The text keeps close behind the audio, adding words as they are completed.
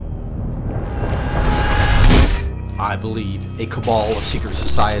I believe a cabal of secret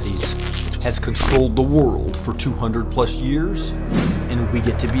societies has controlled the world for 200 plus years, and we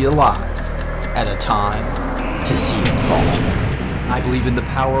get to be alive at a time to see it fall. I believe in the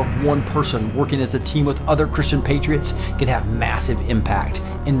power of one person working as a team with other Christian patriots can have massive impact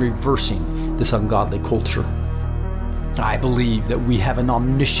in reversing this ungodly culture. I believe that we have an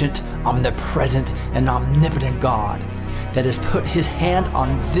omniscient, omnipresent, and omnipotent God that has put his hand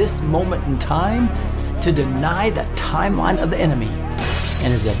on this moment in time to deny the timeline of the enemy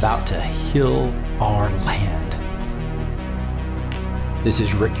and is about to heal our land. This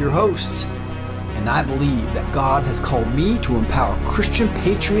is Rick, your host, and I believe that God has called me to empower Christian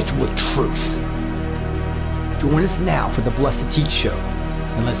patriots with truth. Join us now for the Blessed Teach Show,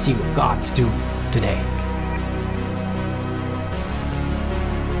 and let's see what God is doing today.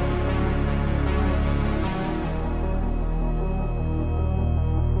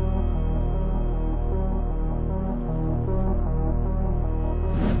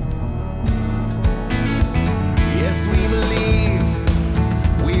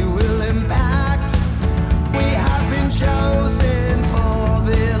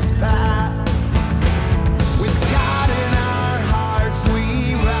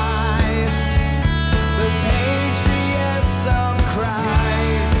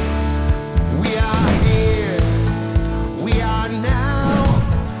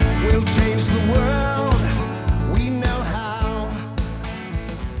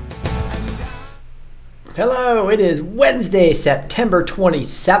 Hello, it is Wednesday, September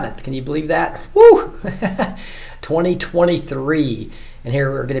 27th. Can you believe that? Woo! 2023. And here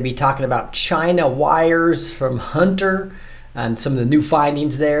we're going to be talking about China wires from Hunter and some of the new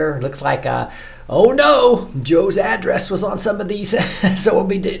findings there. Looks like, oh no, Joe's address was on some of these. So we'll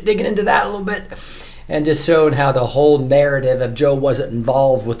be digging into that a little bit and just showing how the whole narrative of Joe wasn't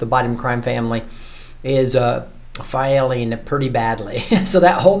involved with the Biden crime family is failing pretty badly. So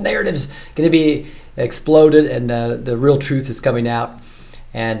that whole narrative is going to be exploded, and the real truth is coming out.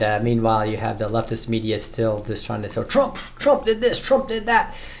 And meanwhile, you have the leftist media still just trying to say Trump did this, Trump did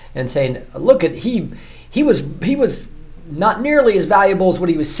that, and saying, look at he was not nearly as valuable as what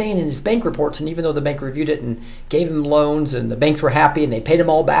he was saying in his bank reports. And even though the bank reviewed it and gave him loans, and the banks were happy and they paid him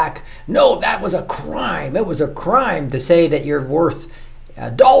all back, no, that was a crime. It was a crime to say that you're worth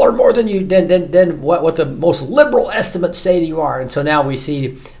 $1 more than what the most liberal estimates say that you are. And so now we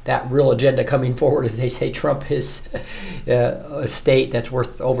see that real agenda coming forward as they say Trump is a state that's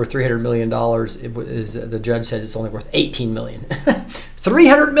worth over $300 million. The judge says it's only worth $18 million.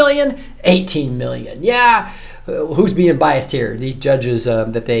 $300 million, $18 million. Yeah, who's being biased here? These judges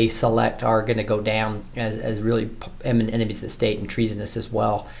that they select are going to go down as really eminent enemies of the state and treasonous as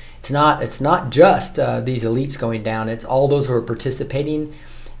well. It's not just these elites going down. It's all those who are participating,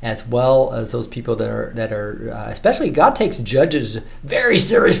 as well as those people that are especially God takes judges very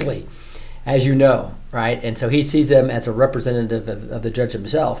seriously, as you know, right? And so he sees them as a representative of the judge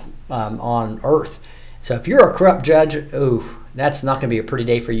himself on earth. So if you're a corrupt judge, that's not going to be a pretty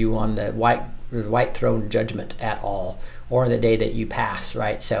day for you on the white throne judgment at all, or the day that you pass,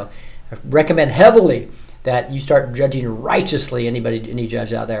 right? So I recommend heavily that you start judging righteously any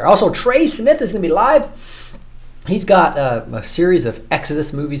judge out there. Also, Trey Smith is going to be live. He's got a series of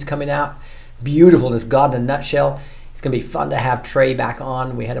Exodus movies coming out. Beautiful, this God in a nutshell. It's going to be fun to have Trey back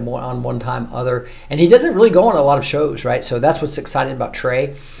on. We had him on one time and he doesn't really go on a lot of shows, right? So that's what's exciting about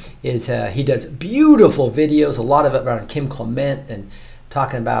Trey is he does beautiful videos, a lot of it around Kim Clement and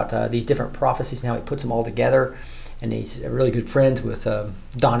talking about these different prophecies and how he puts them all together. And he's really good friends with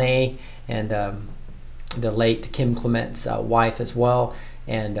Donna and the late Kim Clement's wife as well,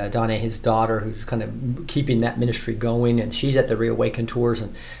 and Donna, his daughter, who's kind of keeping that ministry going, and she's at the Reawaken tours.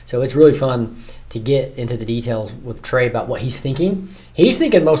 And so it's really fun to get into the details with Trey about what he's thinking. He's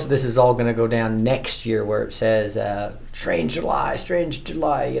thinking most of this is all going to go down next year, where it says strange July,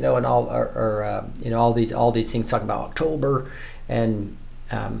 and all, all these things talking about October, and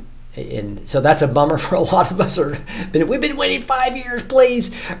so that's a bummer for a lot of us. We've been waiting 5 years,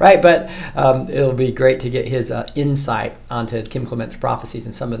 please, right? But it'll be great to get his insight onto Kim Clement's prophecies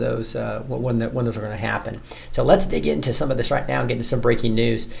and some of those when those are going to happen. So let's dig into some of this right now and get into some breaking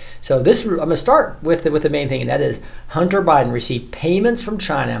news. So I'm going to start with the main thing, and that is Hunter Biden received payments from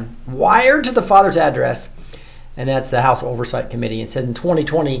China wired to the father's address, and that's the House Oversight Committee. And said in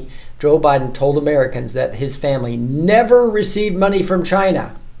 2020, Joe Biden told Americans that his family never received money from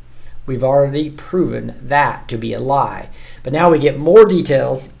China. We've already proven that to be a lie. But now we get more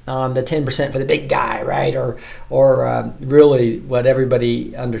details on the 10% for the big guy, right? Or really what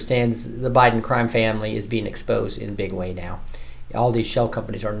everybody understands, the Biden crime family is being exposed in a big way now. All these shell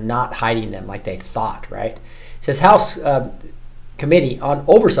companies are not hiding them like they thought, right? It says House Committee on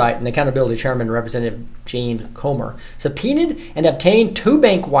Oversight and Accountability Chairman Representative James Comer subpoenaed and obtained 2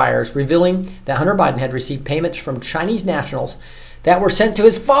 bank wires revealing that Hunter Biden had received payments from Chinese nationals that were sent to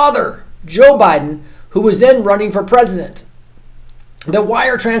his father, Joe Biden, who was then running for president. The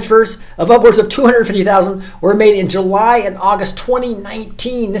wire transfers of upwards of $250,000 were made in July and August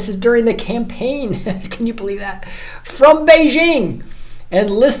 2019. This is during the campaign. Can you believe that? From Beijing, and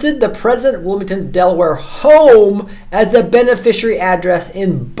listed the President Wilmington, Delaware home as the beneficiary address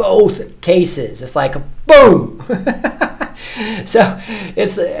in both cases. It's like, boom. So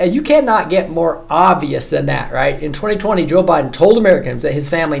it's you cannot get more obvious than that, right? In 2020, Joe Biden told Americans that his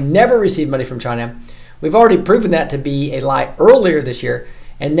family never received money from China. We've already proven that to be a lie earlier this year.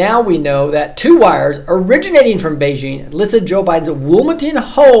 And now we know that 2 wires originating from Beijing listed Joe Biden's Wilmington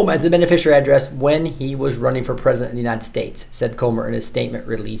home as the beneficiary address when he was running for president of the United States, said Comer in a statement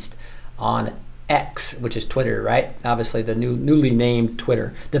released on X, which is Twitter, right? Obviously the newly named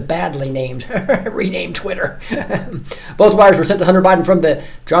Twitter, the badly named, renamed Twitter. Both wires were sent to Hunter Biden from the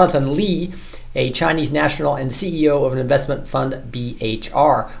Jonathan Lee, a Chinese national and CEO of an investment fund,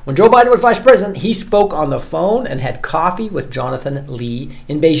 BHR. When Joe Biden was vice president, he spoke on the phone and had coffee with Jonathan Lee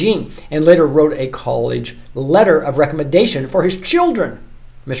in Beijing, and later wrote a college letter of recommendation for his children,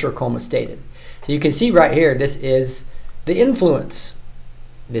 Mr. Comer stated. So you can see right here, this is the influence.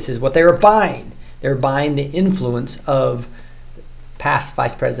 This is what they were buying. They're buying the influence of past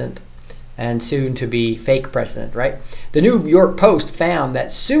vice president and soon to be fake president, right? The New York Post found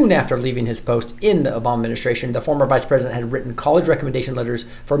that soon after leaving his post in the Obama administration, the former vice president had written college recommendation letters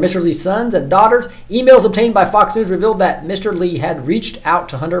for Mr. Lee's sons and daughters. Emails obtained by Fox News revealed that Mr. Lee had reached out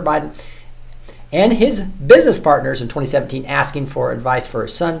to Hunter Biden and his business partners in 2017 asking for advice for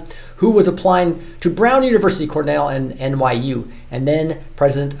his son, who was applying to Brown University, Cornell, and NYU. And then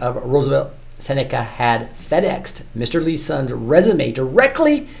President of Roosevelt Seneca had FedExed Mr. Lee's son's resume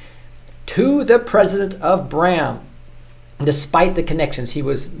directly to the president of Brown. Despite the connections, he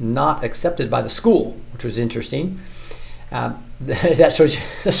was not accepted by the school, which was interesting. That shows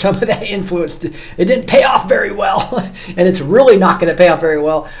you some of that influence. It didn't pay off very well. And it's really not going to pay off very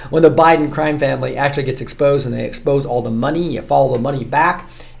well when the Biden crime family actually gets exposed, and they expose all the money. You follow the money back,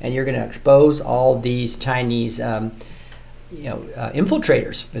 and you're going to expose all these Chinese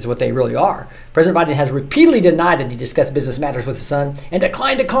infiltrators is what they really are. President Biden has repeatedly denied that he discussed business matters with his son and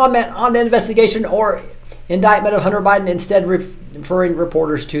declined to comment on the investigation or indictment of Hunter Biden, instead referring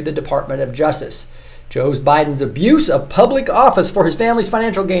reporters to the Department of Justice. Joe Biden's abuse of public office for his family's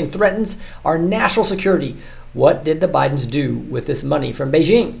financial gain threatens our national security. What did the Bidens do with this money from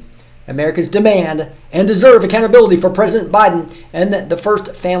Beijing? Americans demand and deserve accountability for President Biden and the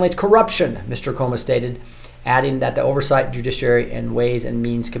first family's corruption, Mr. Comer stated, adding that the Oversight, Judiciary, and Ways and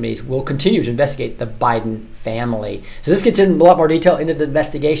Means Committees will continue to investigate the Biden family. So this gets in a lot more detail into the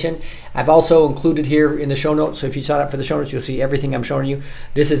investigation. I've also included here in the show notes, so if you sign up for the show notes, you'll see everything I'm showing you.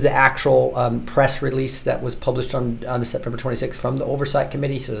 This is the actual press release that was published on September 26th from the Oversight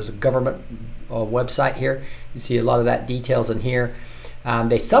Committee. So there's a government website here. You see a lot of that details in here.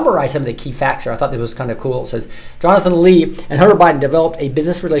 They summarize some of the key facts here. I thought this was kind of cool. It says, Jonathan Lee and Hunter Biden developed a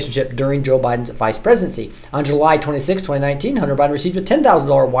business relationship during Joe Biden's vice presidency. On July 26, 2019, Hunter Biden received a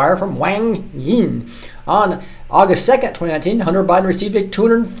 $10,000 wire from Wang Yin. On August 2nd, 2019, Hunter Biden received a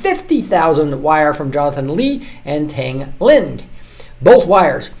 $250,000 wire from Jonathan Lee and Tang Lin. Both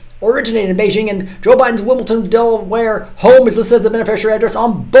wires originated in Beijing, and Joe Biden's Wilmington, Delaware home is listed as the beneficiary address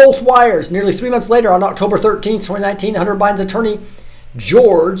on both wires. Nearly 3 months later, on October 13, 2019, Hunter Biden's attorney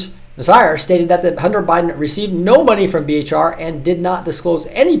George Messiah stated that Hunter Biden received no money from BHR and did not disclose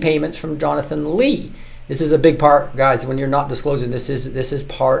any payments from Jonathan Lee. This is a big part, guys. When you're not disclosing, this is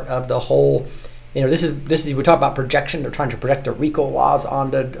part of the whole. This is we talk about projection. They're trying to project the RICO laws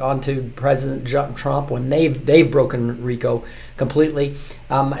onto President Trump when they've broken RICO completely,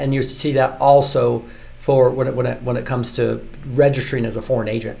 and you see that also for when it comes to registering as a foreign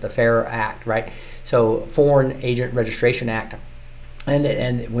agent, the FAIR Act, right? So Foreign Agent Registration Act.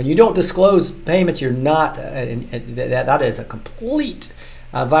 And when you don't disclose payments, you're not. That is a complete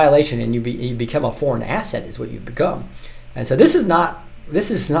violation, and you become a foreign asset, is what you become. And so this is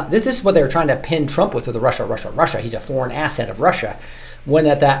what they were trying to pin Trump with the Russia. He's a foreign asset of Russia. When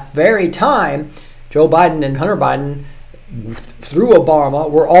at that very time, Joe Biden and Hunter Biden, through Obama,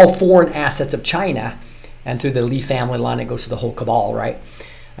 were all foreign assets of China, and through the Lee family line, it goes to the whole cabal, right?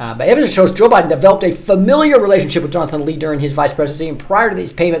 But evidence shows Joe Biden developed a familiar relationship with Jonathan Lee during his vice presidency, and prior to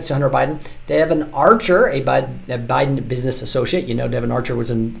these payments to Hunter Biden, Devin Archer, a Biden business associate, Devin Archer was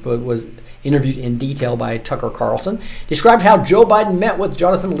interviewed in detail by Tucker Carlson, described how Joe Biden met with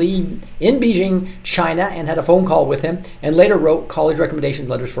Jonathan Lee in Beijing, China, and had a phone call with him, and later wrote college recommendation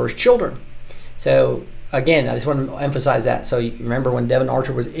letters for his children. So again, I just want to emphasize that. So you remember when Devon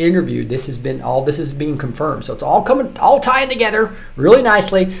Archer was interviewed, this is being confirmed. So it's all tying together really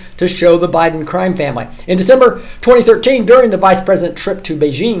nicely to show the Biden crime family. In December 2013, during the vice president trip to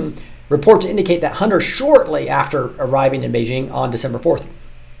Beijing, reports indicate that Hunter, shortly after arriving in Beijing on December 4th,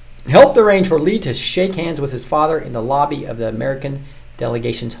 helped arrange for Lee to shake hands with his father in the lobby of the American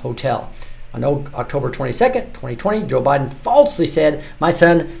delegation's hotel. On October 22nd, 2020, Joe Biden falsely said, "My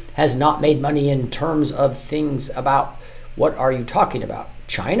son has not made money in terms of things about." What are you talking about?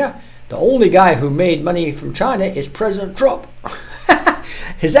 China? The only guy who made money from China is President Trump.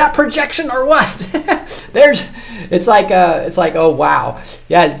 Is that projection or what? It's like, oh wow,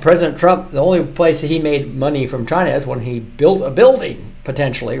 yeah, President Trump. The only place that he made money from China is when he built a building,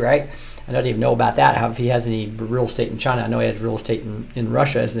 potentially, right? I don't even know about that. If he has any real estate in China, I know he has real estate in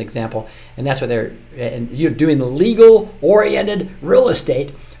Russia as an example, and that's what you're doing, the legal-oriented real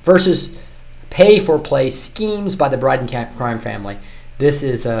estate versus pay-for-play schemes by the Biden crime family. This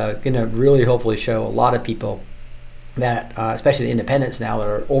is going to really hopefully show a lot of people that, especially the independents now that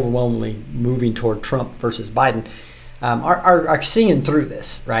are overwhelmingly moving toward Trump versus Biden, are seeing through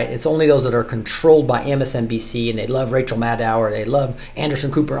this, right? It's only those that are controlled by MSNBC and they love Rachel Maddow or they love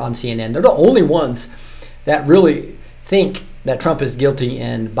Anderson Cooper on CNN. They're the only ones that really think that Trump is guilty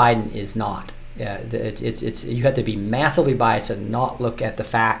and Biden is not. You have to be massively biased and not look at the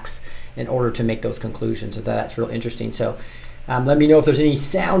facts in order to make those conclusions. So that's real interesting. So let me know if there's any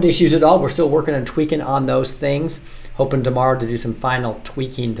sound issues at all. We're still working and tweaking on those things. Hoping tomorrow to do some final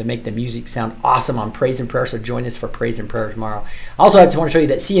tweaking to make the music sound awesome on Praise and Prayer. So join us for Praise and Prayer tomorrow. Also, I just want to show you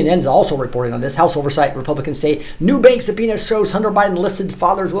that CNN is also reporting on this. House Oversight Republicans say new bank subpoena shows Hunter Biden listed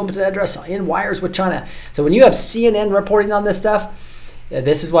father's Wilmington address in wires with China. So when you have CNN reporting on this stuff,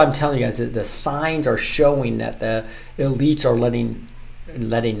 this is what I'm telling you guys. The signs are showing that the elites are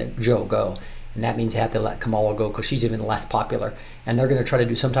letting Joe go. And that means they have to let Kamala go because she's even less popular. And they're going to try to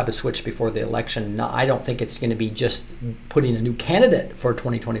do some type of switch before the election. No, I don't think it's going to be just putting a new candidate for a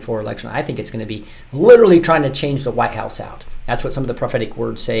 2024 election. I think it's going to be literally trying to change the White House out. That's what some of the prophetic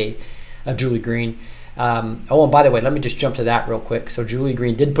words say of Julie Green. And by the way, let me just jump to that real quick. So Julie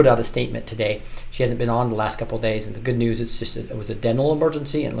Green did put out a statement today. She hasn't been on the last couple of days, and the good news, it was a dental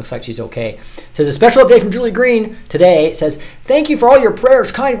emergency, and it looks like she's okay. It says a special update from Julie Green today. It says, "Thank you for all your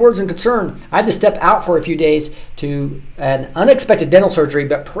prayers, kind words, and concern. I had to step out for a few days to an unexpected dental surgery,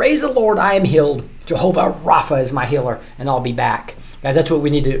 but praise the Lord, I am healed. Jehovah Rapha is my healer, and I'll be back." Guys, that's what we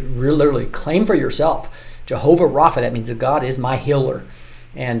need to literally claim for yourself. Jehovah Rapha, that means that God is my healer.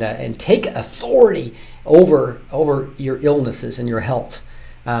 And take authority over your illnesses and your health.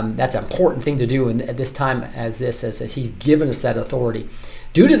 That's an important thing to do at this time as he's given us that authority.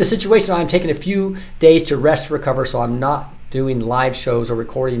 Due to the situation, I'm taking a few days to rest, recover, so I'm not doing live shows or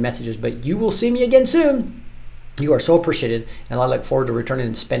recording messages, but you will see me again soon. You are so appreciated, and I look forward to returning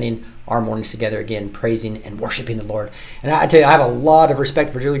and spending our mornings together again, praising and worshiping the Lord. And I tell you, I have a lot of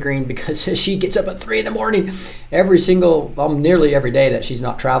respect for Julie Green because she gets up at 3 in the morning nearly every day that she's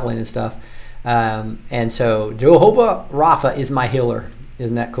not traveling and stuff. And so Jehovah Rapha is my healer.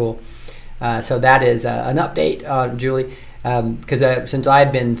 Isn't that cool? So that is an update on Julie. Because since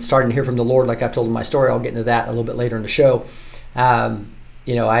I've been starting to hear from the Lord, like I've told in my story, I'll get into that a little bit later in the show.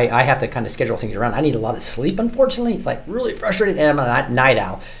 I have to kind of schedule things around. I need a lot of sleep, unfortunately. It's like really frustrating, and I'm a night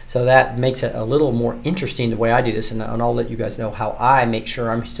owl. So that makes it a little more interesting the way I do this, and I'll let you guys know how I make sure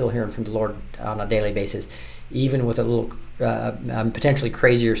I'm still hearing from the Lord on a daily basis, even with a little potentially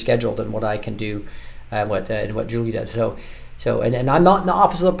crazier schedule than what I can do, what Julie does. And I'm not in the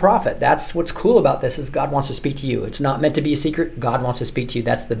office of the prophet. That's what's cool about this is God wants to speak to you. It's not meant to be a secret. God wants to speak to you.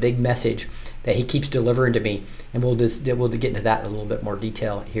 That's the big message that he keeps delivering to me. And we'll get into that in a little bit more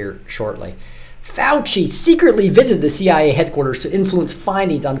detail here shortly. Fauci secretly visited the CIA headquarters to influence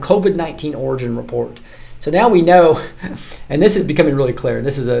findings on COVID-19 origin report. So now we know, and this is becoming really clear. I'm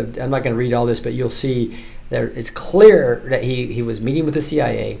not going to read all this, but you'll see that it's clear that he was meeting with the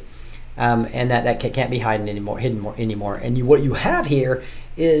CIA. And that can't be hidden anymore. And what you have here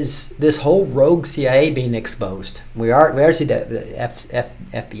is this whole rogue CIA being exposed. We already see the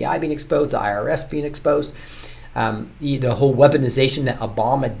FBI being exposed, the IRS being exposed, the whole weaponization that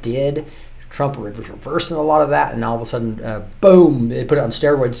Obama did. Trump was reversing a lot of that, and all of a sudden, boom, they put it on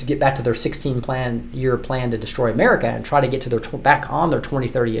steroids to get back to their 16-year plan to destroy America and try to get to back on their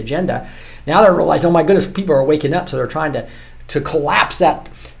 2030 agenda. Now they're realizing, oh my goodness, people are waking up, so they're trying to collapse that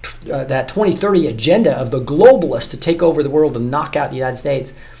 2030 agenda of the globalists to take over the world and knock out the United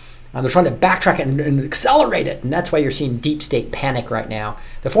States. They're trying to backtrack it and accelerate it, and that's why you're seeing deep state panic right now.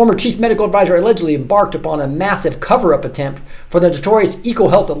 The former chief medical advisor allegedly embarked upon a massive cover-up attempt for the notorious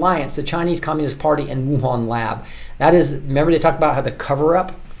EcoHealth Alliance, the Chinese Communist Party, and Wuhan lab. That is, remember they talked about how the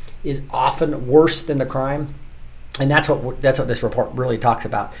cover-up is often worse than the crime, and that's what this report really talks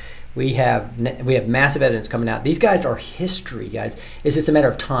about. We have massive evidence coming out. These guys are history, guys. It's just a matter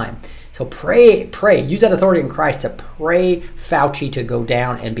of time. So pray, use that authority in Christ to pray Fauci to go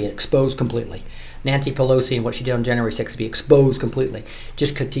down and be exposed completely. Nancy Pelosi and what she did on January 6th be exposed completely.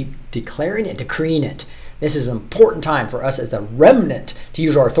 Just keep declaring it, decreeing it. This is an important time for us as a remnant to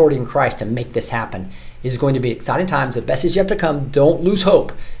use our authority in Christ to make this happen. It is going to be exciting times. The best is yet to come. Don't lose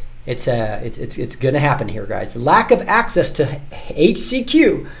hope. It's going to happen here, guys. Lack of access to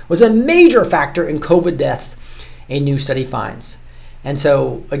HCQ was a major factor in COVID deaths, a new study finds. And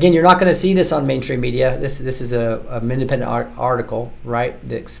so, again, you're not going to see this on mainstream media. This is an independent article, right?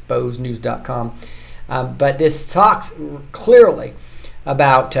 The exposednews.com. But this talks clearly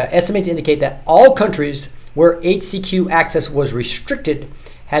about estimates indicate that all countries where HCQ access was restricted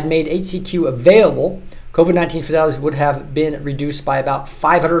had made HCQ available. COVID-19 fatalities would have been reduced by about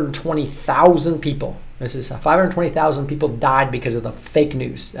 520,000 people. This is 520,000 people died because of the fake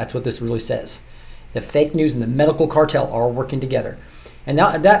news. That's what this really says. The fake news and the medical cartel are working together. And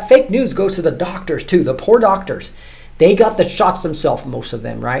now that fake news goes to the doctors too, the poor doctors. They got the shots themselves, most of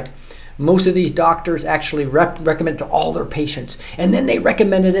them, right? Most of these doctors actually recommend it to all their patients. And then they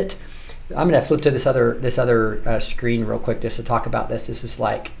recommended it. I'm going to flip to this other screen real quick just to talk about this. This is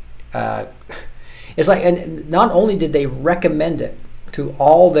like, it's like, and not only did they recommend it to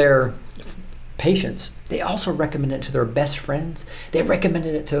all their patients, they also recommended it to their best friends. They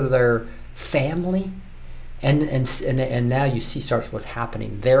recommended it to their family. And now you see starts what's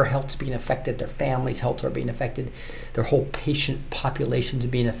happening. Their health's being affected. Their families' health are being affected. Their whole patient populations are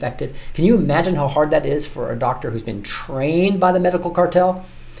being affected. Can you imagine how hard that is for a doctor who's been trained by the medical cartel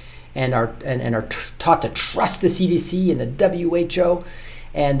and are taught to trust the CDC and the WHO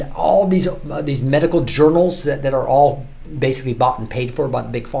and all these medical journals that are all basically bought and paid for by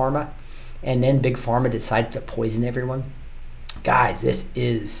Big Pharma, and then Big Pharma decides to poison everyone? Guys, this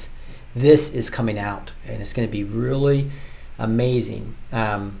is coming out, and it's going to be really amazing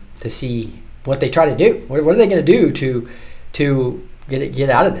to see what they try to do. What are they going to do to get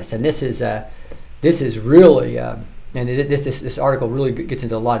out of this? And this is really and this article really gets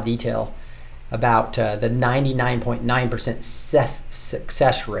into a lot of detail about the 99.9%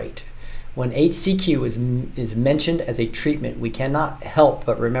 success rate. When HCQ is mentioned as a treatment, we cannot help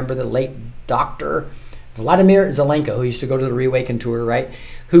but remember the late Dr. Vladimir Zelenko, who used to go to the Reawaken tour, right?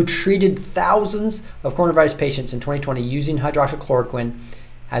 Who treated thousands of coronavirus patients in 2020 using hydroxychloroquine,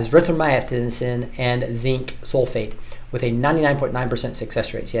 azithromycin, and zinc sulfate with a 99.9%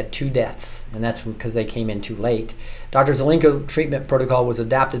 success rate. He had 2 deaths, and that's because they came in too late. Dr. Zelenko's treatment protocol was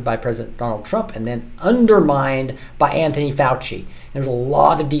adapted by President Donald Trump and then undermined by Anthony Fauci. There's a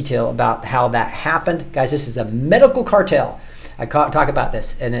lot of detail about how that happened. Guys, this is a medical cartel. I talk about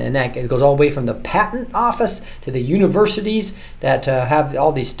this, and that it goes all the way from the patent office to the universities that have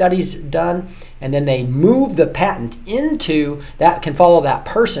all these studies done, and then they move the patent into that can follow that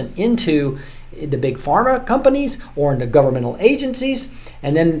person into the big pharma companies or into governmental agencies.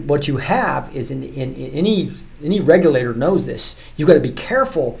 And then what you have is in any regulator knows this. You've got to be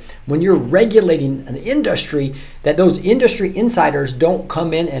careful when you're regulating an industry that those industry insiders don't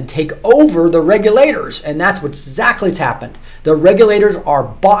come in and take over the regulators. And that's what exactly happened. The regulators are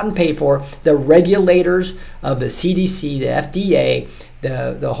bought and paid for. The regulators of the CDC, the FDA,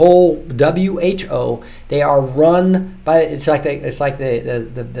 the whole WHO, they are run by, it's like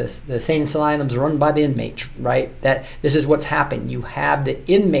the sane asylums run by the inmates, right? That this is what's happened. You have the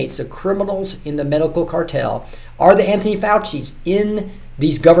inmates, the criminals in the medical cartel are the Anthony Fauci's in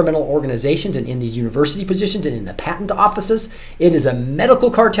these governmental organizations and in these university positions and in the patent offices. It is a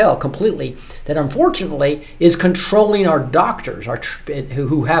medical cartel completely that unfortunately is controlling our doctors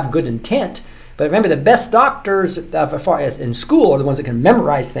who have good intent. But remember, the best doctors as far as in school are the ones that can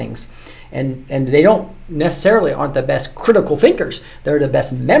memorize things. And they don't necessarily aren't the best critical thinkers. They're the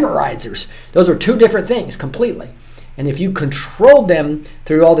best memorizers. Those are 2 different things completely. And if you control them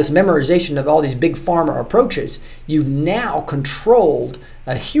through all this memorization of all these big pharma approaches, you've now controlled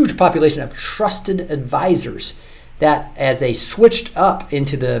a huge population of trusted advisors that, as they switched up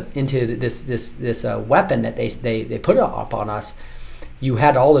into this weapon that they put up on us, you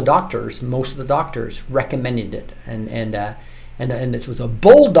had all the doctors, most of the doctors recommended it, and it was a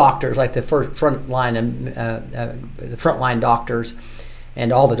bold doctors like the frontline doctors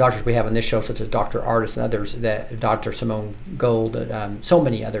and all the doctors we have on this show, such as Dr. Artis and others, that Dr. Simone Gold, so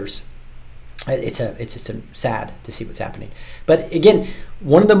many others. It's just sad to see what's happening. But again,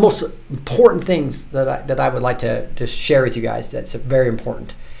 one of the most important things that I would like to share with you guys, that's very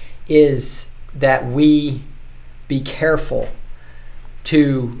important, is that we be careful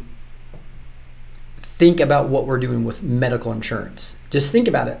to think about what we're doing with medical insurance. Just think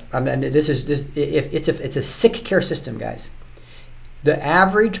about it. I mean, if it's a sick care system, guys. The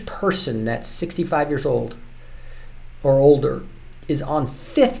average person that's 65 years old or older is on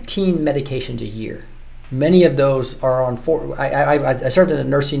 15 medications a year. Many of those are on I served in a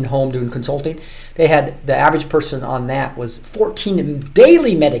nursing home doing consulting. They had, the average person on that was 14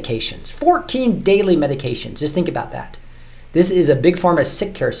 daily medications. 14 daily medications. Just think about that. This is a big pharma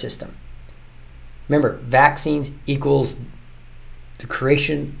sick care system. Remember, vaccines equals the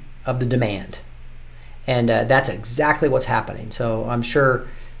creation of the demand. And that's exactly what's happening. So I'm sure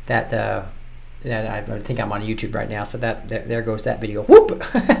that I think I'm on YouTube right now, so that there goes that video. Whoop!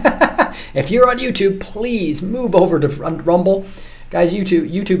 If you're on YouTube, please move over to Rumble. Guys,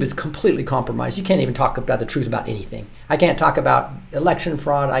 YouTube is completely compromised. You can't even talk about the truth about anything. I can't talk about election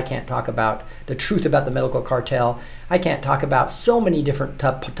fraud. I can't talk about the truth about the medical cartel. I can't talk about so many different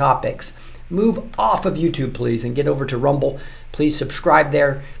topics. Move off of YouTube, please, and get over to Rumble. Please subscribe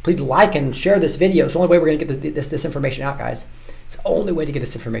there. Please like and share this video. It's the only way we're going to get this information out, guys. It's the only way to get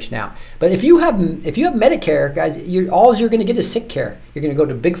this information out. But if you have Medicare, guys, all you're going to get is sick care. You're going to go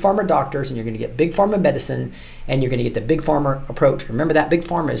to big pharma doctors, and you're going to get big pharma medicine, and you're going to get the big pharma approach. Remember that big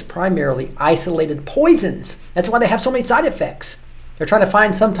pharma is primarily isolated poisons. That's why they have so many side effects. They're trying to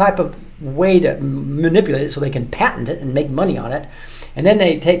find some type of way to manipulate it so they can patent it and make money on it. And then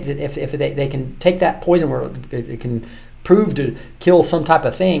they take, if they can take that poison where it can prove to kill some type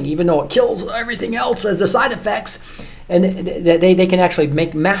of thing, even though it kills everything else as the side effects, and they can actually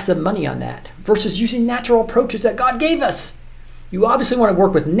make massive money on that versus using natural approaches that God gave us. You obviously want to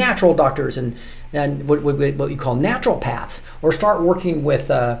work with natural doctors and what you call natural paths, or start working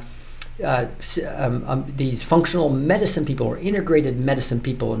with these functional medicine people or integrated medicine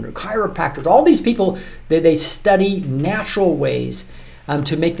people and chiropractors. All these people, they study natural ways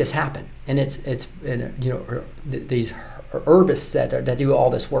to make this happen. And it's these herbists that do all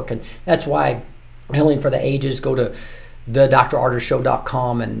this work. And that's why Healing for the Ages, go to the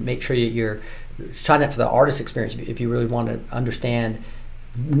drartisshow.com and make sure you're sign up for the artist experience if you really want to understand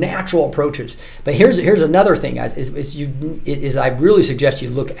natural approaches. But here's another thing, guys, is I really suggest you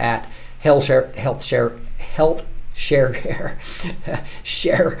look at share healthcare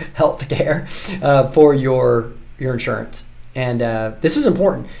for your insurance. And this is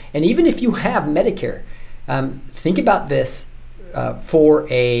important. And even if you have Medicare, think about this for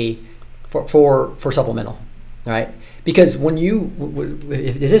supplemental, right? Because when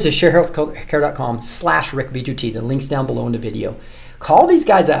if this is sharehealthcare.com/Rick B2T, the link's down below in the video. Call these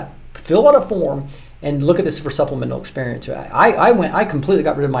guys up, fill out a form, and look at this for supplemental experience. I completely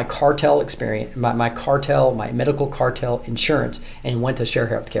got rid of my cartel experience, my medical cartel insurance, and went to Share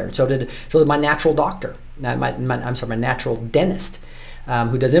Healthcare. So did my natural doctor, my natural dentist,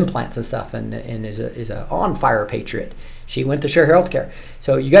 who does implants and stuff, and is a on fire patriot. She went to Share Healthcare.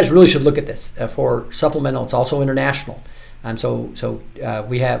 So you guys really should look at this for supplemental. It's also international. So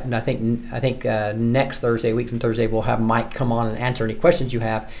we have, and I think next Thursday, a week from Thursday, we'll have Mike come on and answer any questions you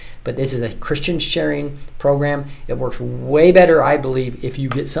have. But this is a Christian sharing program. It works way better, I believe, if you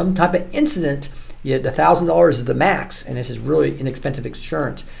get some type of incident. The $1,000 is the max, and this is really inexpensive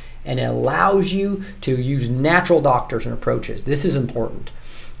insurance, and it allows you to use natural doctors and approaches. This is important.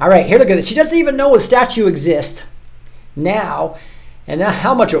 All right, here, look at it. She doesn't even know a statue exists now, and now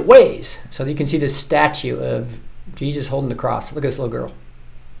how much it weighs. So you can see this statue of Jesus holding the cross. Look at this little girl.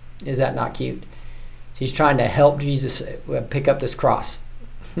 Is that not cute? She's trying to help Jesus pick up this cross.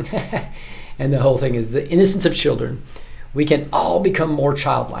 And the whole thing is the innocence of children. We can all become more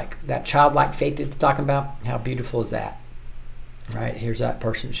childlike. That childlike faith that they're talking about, how beautiful is that? Right, here's that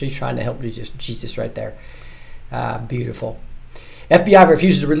person. She's trying to help Jesus right there. Beautiful. FBI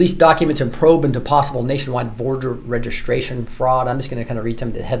refuses to release documents and probe into possible nationwide voter registration fraud. I'm just going to kind of read some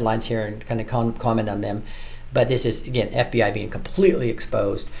of the headlines here and kind of comment on them. But this is, again, FBI being completely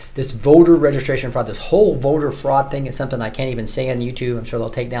exposed. This voter registration fraud, this whole voter fraud thing is something I can't even say on YouTube. I'm sure they'll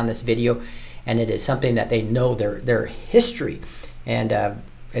take down this video. And it is something that they know their history. And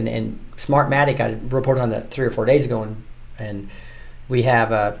Smartmatic, I reported on that 3 or 4 days ago. And we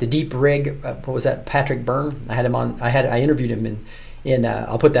have the Deep Rig, what was that, Patrick Byrne? I had him on, I interviewed him in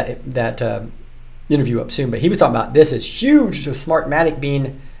I'll put that interview up soon. But he was talking about this is huge. So Smartmatic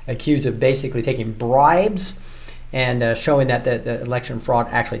being accused of basically taking bribes and showing that the election fraud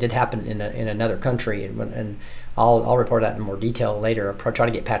actually did happen in another country. And I'll report that in more detail later. I'll try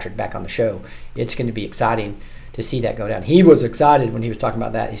to get Patrick back on the show. It's going to be exciting to see that go down. He was excited when he was talking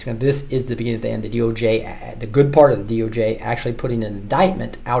about that. This is the beginning of the end. The DOJ, the good part of the DOJ, actually putting an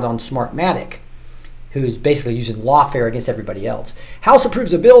indictment out on Smartmatic, who's basically using lawfare against everybody else. House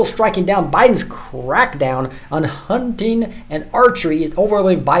approves a bill striking down Biden's crackdown on hunting and archery. It's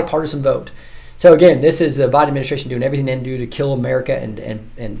overwhelming bipartisan vote. So again, this is the Biden administration doing everything they can do to kill America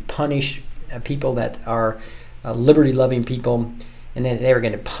and punish people that are liberty-loving people. And then they were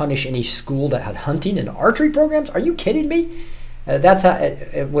going to punish any school that had hunting and archery programs. Are you kidding me? That's how.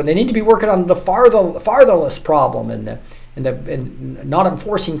 When they need to be working on the fartherless problem and not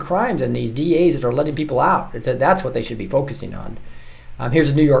enforcing crimes and these DAs that are letting people out. That's what they should be focusing on. Here's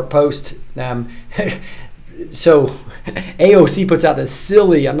a New York Post. So AOC puts out this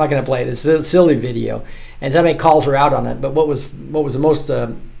silly. I'm not going to play this silly video, and somebody calls her out on it. But what was the most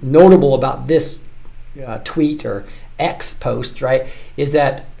notable about this tweet or X post, right, is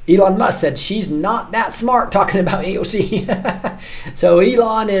that Elon Musk said she's not that smart, talking about AOC. So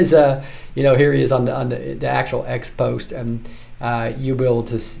Elon is, here he is on the actual X post, and you'll be able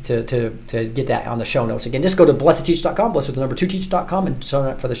to get that on the show notes. Again, just go to blessedteach.com, blessed with the number 2teach.com, and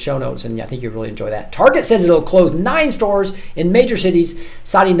sign up for the show notes, and I think you'll really enjoy that. Target says it'll close 9 stores in major cities,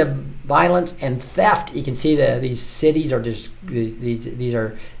 citing the violence and theft. You can see that these cities are just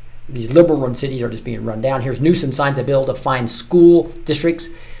these liberal-run cities are just being run down. Here's Newsom signs a bill to fine school districts,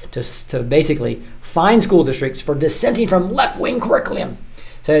 to basically fine school districts for dissenting from left-wing curriculum.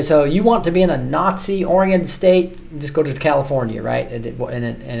 So you want to be in a Nazi-oriented state, just go to California, right?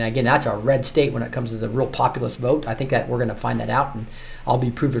 And again, that's a red state when it comes to the real populist vote. I think that we're going to find that out, and I'll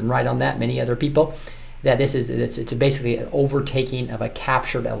be proven right on that, many other people, that it's basically an overtaking of a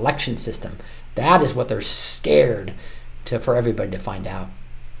captured election system. That is what they're scared for everybody to find out.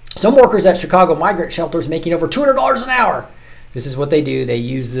 Some workers at Chicago migrant shelters making over $200 an hour. This is what they do. They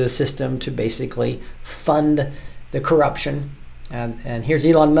use the system to basically fund the corruption. And here's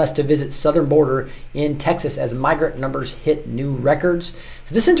Elon Musk to visit southern border in Texas as migrant numbers hit new records.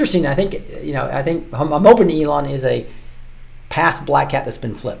 So this is interesting. I think I'm hoping Elon is a past black hat that's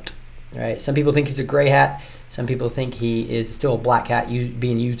been flipped. Right? Some people think he's a gray hat. Some people think he is still a black hat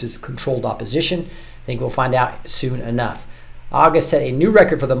being used as controlled opposition. I think we'll find out soon enough. August set a new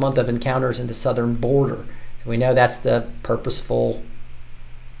record for the month of encounters in the southern border. We know that's the purposeful,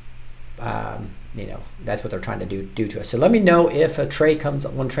 that's what they're trying to do to us. So let me know if when Trey comes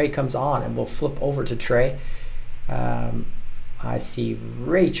on, and we'll flip over to Trey. I see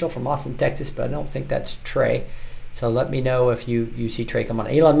Rachel from Austin, Texas, but I don't think that's Trey. So let me know if you see Trey come on.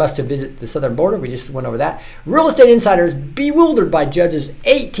 Elon Musk to visit the southern border. We just went over that. Real estate insiders bewildered by judge's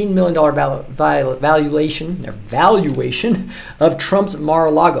 $18 million valuation of Trump's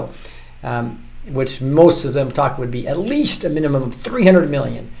Mar-a-Lago, which most of them talk would be at least a minimum of $300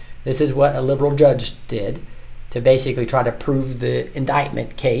 million. This is what a liberal judge did to basically try to prove the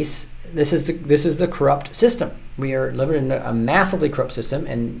indictment case. This is the corrupt system. We are living in a massively corrupt system,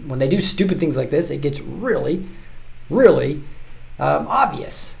 and when they do stupid things like this, it gets really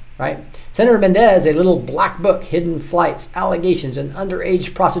obvious, right? Senator Mendez, a little black book, hidden flights, allegations, and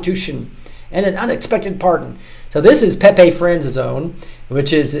underage prostitution, and an unexpected pardon. So this is Pepe Friend's zone,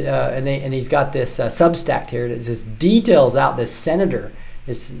 which is, and he's got this Substack here that just details out this senator,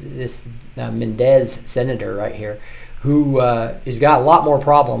 this Mendez senator right here, who has got a lot more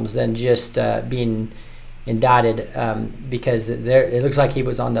problems than just being indicted, because it looks like he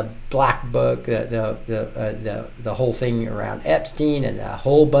was on the black book, the whole thing around Epstein, and a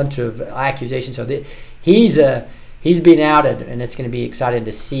whole bunch of accusations. So he's being outed, and it's going to be exciting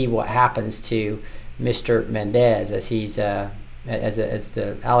to see what happens to Mr. Mendez as he's as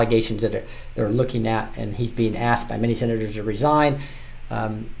the allegations that they're looking at, and he's being asked by many senators to resign. I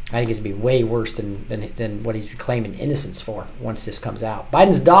think it's going to be way worse than what he's claiming innocence for once this comes out.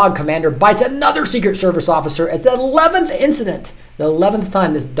 Biden's dog commander bites another Secret Service officer. It's the 11th incident, the 11th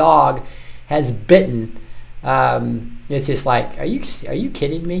time this dog has bitten. It's just like, are you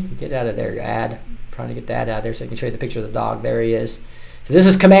kidding me? Get out of there, ad. I'm trying to get that out of there so I can show you the picture of the dog. There he is. So this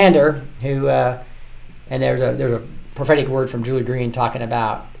is Commander, who, and there's a prophetic word from Julie Green talking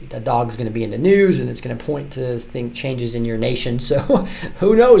about a dog's going to be in the news and it's going to point to changes in your nation. So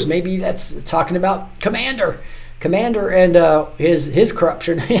who knows? Maybe that's talking about Commander and his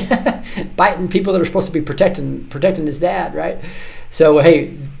corruption, biting people that are supposed to be protecting his dad, right? So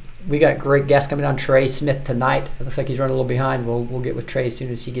hey, we got great guests coming on. Trey Smith tonight. It looks like he's running a little behind. We'll get with Trey as soon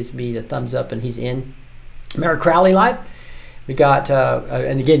as he gives me the thumbs up and he's in. Mary Crowley live. We got,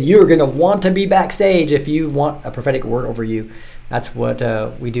 and again, you're going to want to be backstage if you want a prophetic word over you. That's what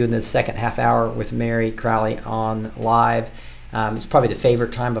we do in the second half hour with Mary Crowley on live. It's probably the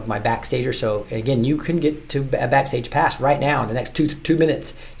favorite time of my backstager. So again, you can get to a backstage pass right now in the next two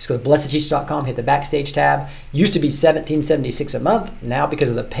minutes. Just go to blessedteach.com, hit the backstage tab. Used to be $17.76 a month. Now, because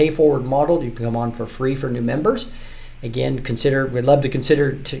of the pay forward model, you can come on for free for new members. Again, we'd love to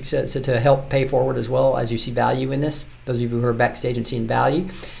consider to help pay forward as well as you see value in this. Those of you who are backstage and seeing value.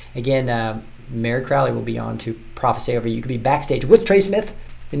 Again, Mary Crowley will be on to prophesy over you. You could be backstage with Trey Smith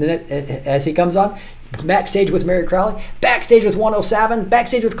as he comes on. Backstage with Mary Crowley, backstage with 107,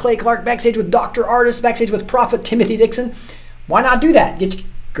 backstage with Clay Clark, backstage with Dr. Artist, backstage with Prophet Timothy Dixon. Why not do that?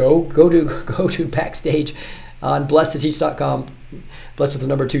 Go to backstage on blessedteach.com, blessed with the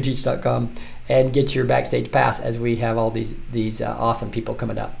number 2teach.com, and get your backstage pass as we have all these awesome people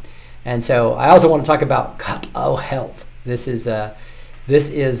coming up. And so I also want to talk about Cup of Health. This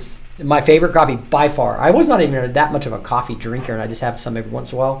is my favorite coffee by far. I was not even that much of a coffee drinker, and I just have some every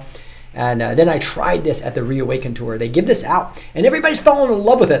once in a while. And then I tried this at the Reawaken Tour. They give this out, and everybody's falling in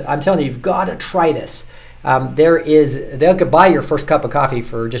love with it. I'm telling you, you've got to try this. They'll could buy your first cup of coffee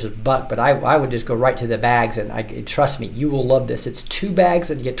for just $1, but I would just go right to the bags, and trust me, you will love this. It's 2 bags,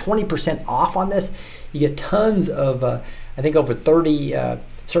 and you get 20% off on this. You get tons of, I think over 30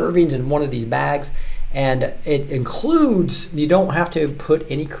 servings in one of these bags, and it includes, you don't have to put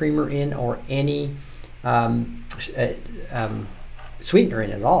any creamer in or any sweetener in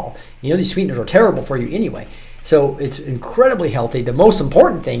it at all. You know, these sweeteners are terrible for you anyway. So it's incredibly healthy. The most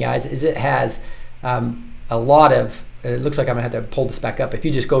important thing, guys, is it has a lot of, it looks like I'm gonna have to pull this back up. If you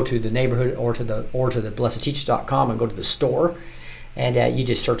just go to the neighborhood or to the blessedteach.com and go to the store, and you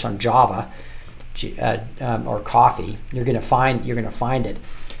just search on Java or coffee, you're gonna find it,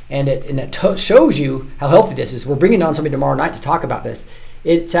 and it shows you how healthy this is. We're bringing on somebody tomorrow night to talk about this.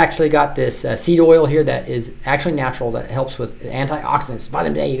 It's actually got this seed oil here that is actually natural, that helps with antioxidants,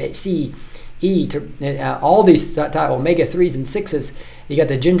 vitamin A, C, E, all these omega-3s and 6s. You got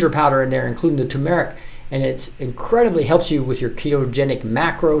the ginger powder in there, including the turmeric, and it's incredibly helps you with your ketogenic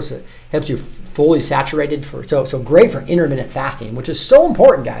macros. It helps you fully saturated so great for intermittent fasting, which is so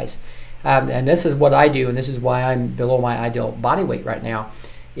important, guys. And this is what I do, and this is why I'm below my ideal body weight right now,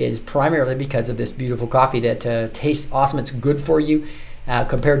 is primarily because of this beautiful coffee that tastes awesome. It's good for you.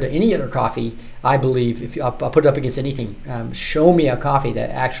 Compared to any other coffee, I believe, if I'll put it up against anything, show me a coffee that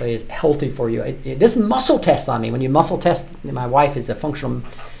actually is healthy for you. This muscle test on me. When you muscle test, my wife is a functional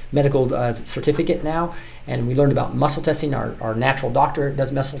medical certificate now, and we learned about muscle testing. Our natural doctor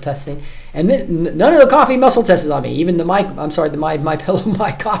does muscle testing, and then none of the coffee muscle tests on me. Even my pillow,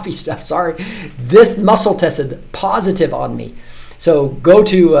 my coffee stuff. Sorry, this muscle tested positive on me. So go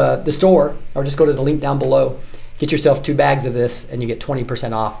to the store, or just go to the link down below. Get yourself 2 bags of this, and you get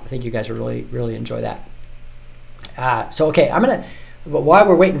 20% off. I think you guys will really enjoy that. So okay, but while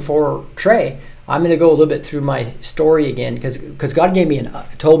we're waiting for Trey, I'm gonna go a little bit through my story again, because God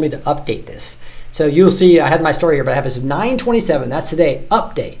told me to update this. So you'll see I had my story here, but I have this 9/27. That's today.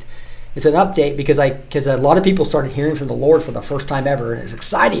 Update. It's an update because a lot of people started hearing from the Lord for the first time ever, and it's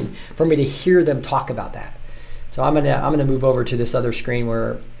exciting for me to hear them talk about that. So I'm gonna move over to this other screen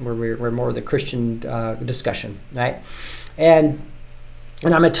where we're more of the Christian discussion, right? And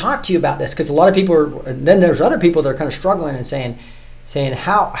I'm gonna talk to you about this because a lot of people are. And then there's other people that are kind of struggling and saying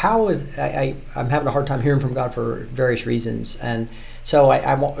how is I'm having a hard time hearing from God for various reasons. And so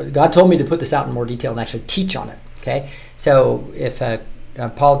God told me to put this out in more detail and actually teach on it. Okay, so if I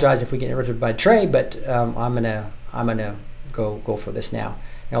apologize if we get interrupted by Trey, but I'm gonna go for this now.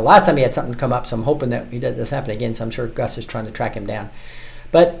 Last time he had something come up, so I'm hoping that he doesn't happen again. So I'm sure Gus is trying to track him down.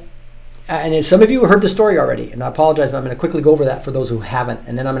 But and if some of you heard the story already, and I apologize, but I'm going to quickly go over that for those who haven't,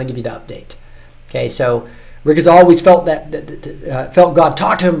 and then I'm going to give you the update. Okay, so Rick has always felt felt God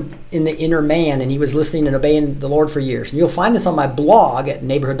talk to him in the inner man, and he was listening and obeying the Lord for years. And you'll find this on my blog at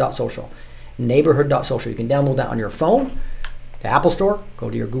neighborhood.social. Neighborhood.social. You can download that on your phone, the Apple Store. Go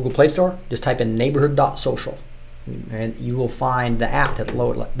to your Google Play Store. Just type in neighborhood.social. And you will find the app to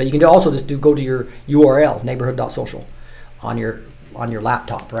load it. But you can also just go to your URL, neighborhood.social, on your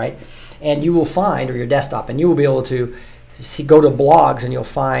laptop, right? And you will find, or your desktop, and you will be able to go to blogs, and you'll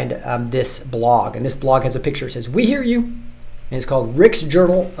find this blog. And this blog has a picture. It says, "We hear you," and it's called Rick's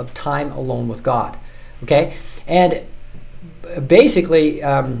Journal of Time Alone with God. Okay? And basically,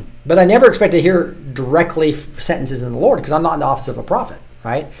 but I never expect to hear directly sentences in the Lord, because I'm not in the office of a prophet.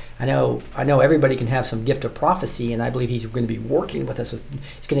 Right? I know everybody can have some gift of prophecy, and I believe he's going to be working with us.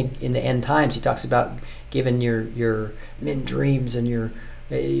 He's going to, in the end times, he talks about giving your men dreams and your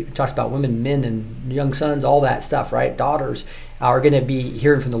He talks about women, men, and young sons, all that stuff, right? Daughters are going to be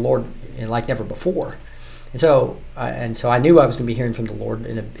hearing from the Lord like never before. And so I knew I was going to be hearing from the Lord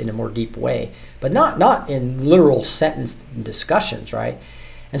in a more deep way, but not in literal sentence discussions, right?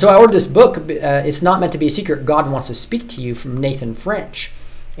 And so I ordered this book. It's Not Meant to Be a Secret. God Wants to Speak to You, from Nathan French.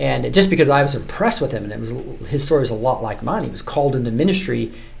 And just because I was impressed with him, and his story was a lot like mine. He was called into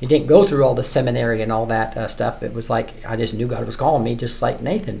ministry. He didn't go through all the seminary and all that stuff. It was like I just knew God was calling me, just like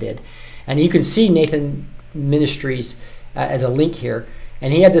Nathan did. And you can see Nathan Ministries as a link here.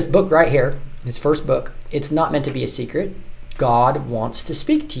 And he had this book right here, his first book. It's Not Meant to Be a Secret. God Wants to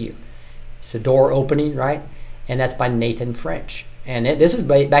Speak to You. It's a door opening, right? And that's by Nathan French. And this is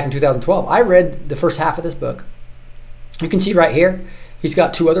back in 2012. I read the first half of this book. You can see right here, he's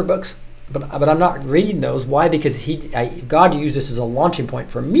got 2 other books, but I'm not reading those. Why? Because God used this as a launching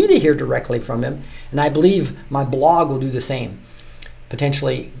point for me to hear directly from him, and I believe my blog will do the same.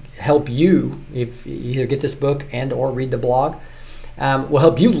 Potentially help you, if you either get this book and or read the blog, will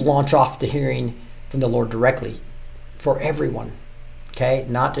help you launch off to hearing from the Lord directly for everyone. Okay,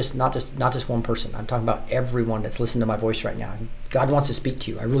 not just one person. I'm talking about everyone that's listening to my voice right now. God wants to speak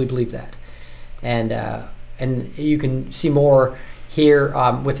to you. I really believe that, and you can see more here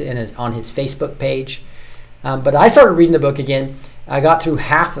on his Facebook page. But I started reading the book again. I got through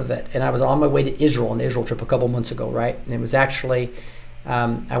half of it, and I was on my way to Israel on the Israel trip a couple months ago, right? And it was actually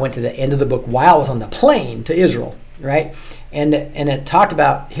I went to the end of the book while I was on the plane to Israel, right? And it talked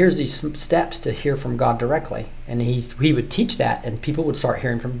about, here's these steps to hear from God directly. And he would teach that, and people would start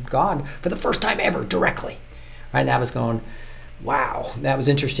hearing from God for the first time ever directly. Right? And I was going, wow, that was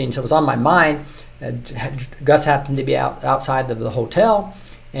interesting. So it was on my mind. Gus happened to be outside of the hotel,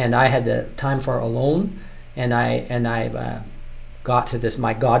 and I had the time for alone. And I got to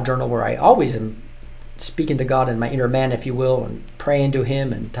my God journal, where I always am speaking to God in my inner man, if you will, and praying to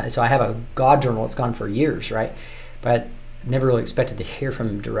him. And so I have a God journal. It's gone for years, right? But never really expected to hear from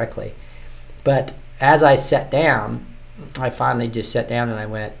him directly. But as I sat down, I finally just sat down and I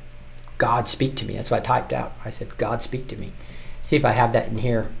went, God, speak to me. That's what I typed out. I said, God, speak to me. See if I have that in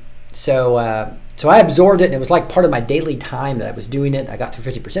here. So I absorbed it, and it was like part of my daily time that I was doing it. I got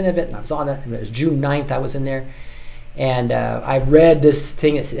through 50% of it, and I was on it. And it was June 9th I was in there. And I read this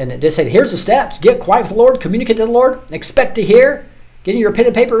thing, and it just said, here's the steps. Get quiet with the Lord. Communicate to the Lord. Expect to hear. Getting your pen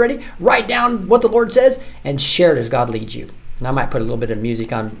and paper ready, write down what the Lord says, and share it as God leads you. And I might put a little bit of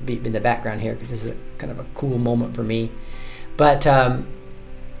music on in the background here, because this is kind of a cool moment for me. But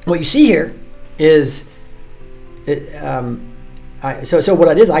what you see here is, so what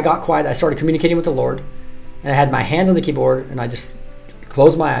it is, I got quiet. I started communicating with the Lord, and I had my hands on the keyboard, and I just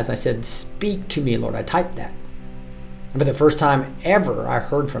closed my eyes. I said, speak to me, Lord. I typed that. And for the first time ever, I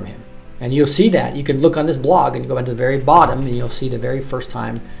heard from him. And you'll see that. You can look on this blog and go into the very bottom, and you'll see the very first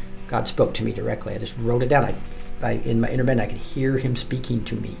time God spoke to me directly. I just wrote it down. In my inner man, I could hear him speaking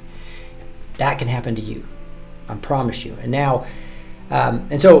to me. That can happen to you. I promise you. And now,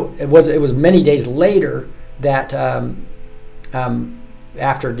 and so it was many days later that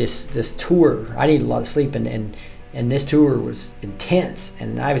after this tour, I needed a lot of sleep, and this tour was intense,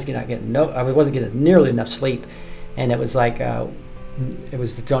 and I wasn't getting nearly enough sleep, and it was like. It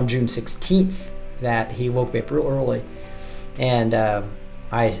was on June 16th that he woke me up real early, and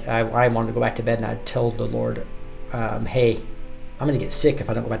I wanted to go back to bed, and I told the Lord, hey, I'm going to get sick if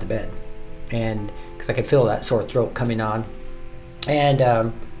I don't go back to bed, and because I could feel that sore throat coming on. And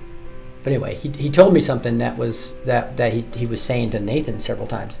but anyway, he told me something that he was saying to Nathan several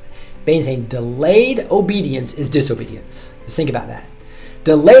times. Bain saying, delayed obedience is disobedience. Just think about that.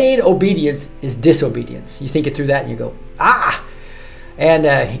 Delayed obedience is disobedience. You think it through that, and you go, ah. And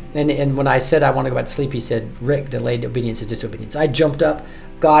when I said I want to go back to sleep, he said, Rick, delayed obedience is disobedience. I jumped up,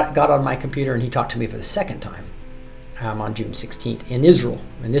 got on my computer, and he talked to me for the second time on June 16th in Israel.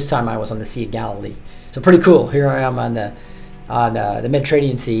 And this time I was on the Sea of Galilee. So pretty cool. Here I am on the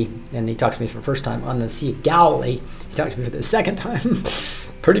Mediterranean Sea, and he talks to me for the first time on the Sea of Galilee. He talks to me for the second time.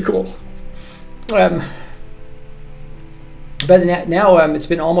 Pretty cool. But now it's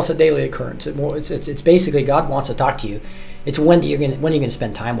been almost a daily occurrence. It's basically God wants to talk to you. It's when are you going to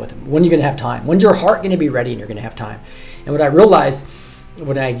spend time with him? When are you going to have time? When's your heart going to be ready and you're going to have time? And what I realized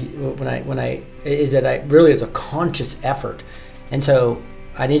is that I really is a conscious effort, and so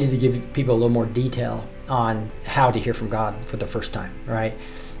I needed to give people a little more detail on how to hear from God for the first time, right?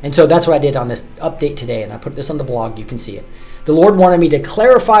 And so that's what I did on this update today, and I put this on the blog. You can see it. The Lord wanted me to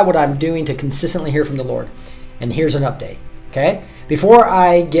clarify what I'm doing to consistently hear from the Lord, and here's an update. Okay, before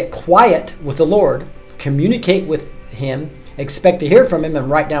I get quiet with the Lord, communicate with him, expect to hear from him, and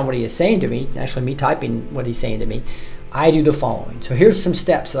write down what he is saying to me. Actually, me typing what he's saying to me. I do the following. So here's some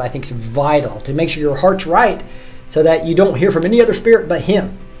steps that I think is vital to make sure your heart's right, so that you don't hear from any other spirit but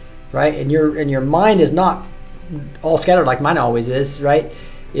Him, right? And your mind is not all scattered like mine always is, right?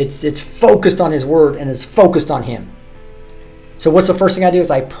 It's focused on His Word and it's focused on Him. So what's the first thing I do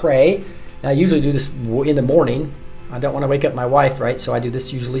is I pray. Now, I usually do this in the morning. I don't want to wake up my wife, right? So I do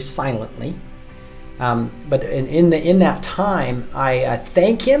this usually silently. But in that time, I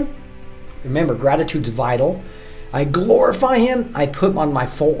thank Him. Remember, gratitude's vital. I glorify Him. I put on my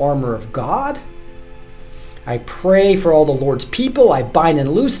full armor of God. I pray for all the Lord's people. I bind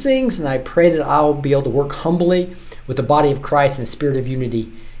and loose things, and I pray that I'll be able to work humbly with the body of Christ in a spirit of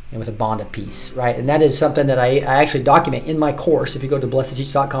unity and with a bond of peace, right? And that is something that I actually document in my course. If you go to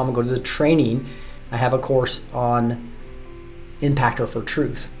blessedteach.com and go to the training, I have a course on Impactor for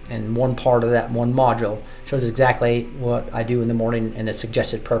Truth. And one part of that, one module, shows exactly what I do in the morning and a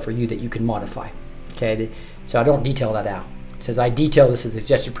suggested prayer for you that you can modify. Okay, so I don't detail that out. It says I detail this as a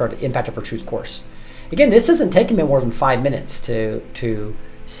suggested prayer to Impactor for Truth course. Again, this isn't taking me more than 5 minutes to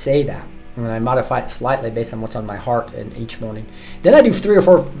say that. And I modify it slightly based on what's on my heart in each morning. Then I do 3 or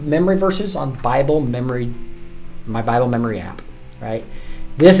 4 memory verses on Bible memory, my Bible memory app, right?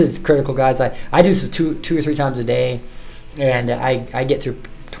 This is critical, guys. I do this 2 or 3 times a day, and I get through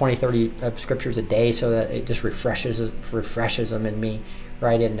 20, 30 scriptures a day, so that it just refreshes them in me,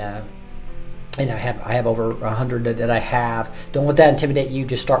 right? And I have over 100 that I have. Don't let that intimidate you.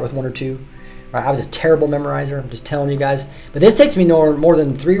 Just start with 1 or 2. Right? I was a terrible memorizer. I'm just telling you guys. But this takes me no more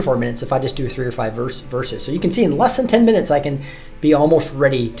than 3 or 4 minutes if I just do 3 or 5 verses. So you can see in less than 10 minutes I can be almost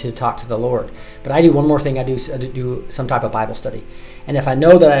ready to talk to the Lord. But I do one more thing. I do some type of Bible study. And if I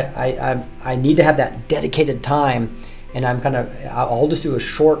know that I need to have that dedicated time, and I'll just do a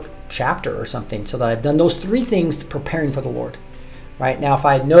short chapter or something, so that I've done those 3 things preparing for the Lord. Right now, if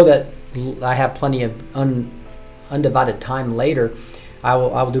I know that I have plenty of undivided time later, I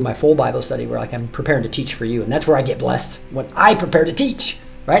will do my full Bible study where I'm preparing to teach for you. And that's where I get blessed, when I prepare to teach,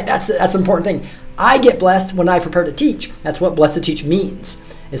 right? That's an important thing. I get blessed when I prepare to teach. That's what blessed to teach means.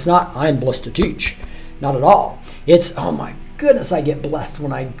 It's not I'm blessed to teach. Not at all. It's, oh my goodness, I get blessed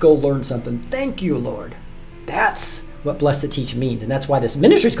when I go learn something. Thank you, Lord. That's what blessed to teach means. And that's why this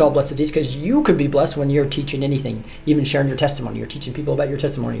ministry is called Blessed to Teach, because you could be blessed when you're teaching anything, even sharing your testimony. You're teaching people about your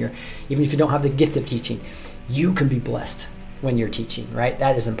testimony. Even if you don't have the gift of teaching, you can be blessed when you're teaching, right?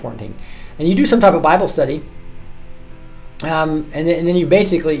 That is an important thing. And you do some type of Bible study, and then you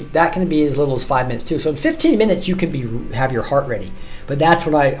basically, that can be as little as 5 minutes too. So in 15 minutes, you can have your heart ready. But that's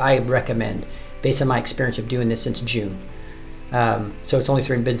what I recommend based on my experience of doing this since June. So it's only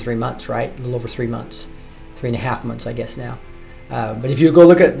been 3 months, right? A little over 3 months, 3.5 months, I guess now. But if you go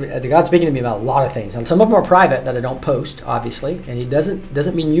look at God's speaking to me about a lot of things, and some of them are private that I don't post, obviously, and He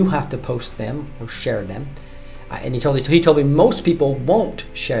doesn't mean you have to post them or share them. And he told me most people won't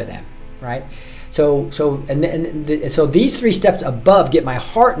share them, right? So these 3 steps above get my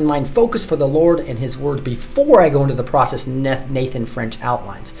heart and mind focused for the Lord and His Word before I go into the process Nathan French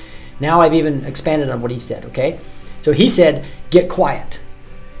outlines. Now I've even expanded on what he said, okay? So he said, get quiet.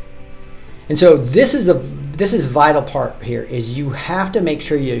 And so this is vital part here, is you have to make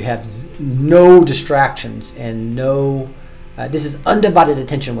sure you have no distractions and this is undivided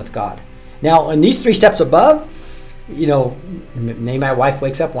attention with God. Now, in these 3 steps above, maybe my wife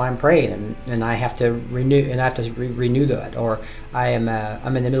wakes up while I'm praying, and I have to renew that, or I'm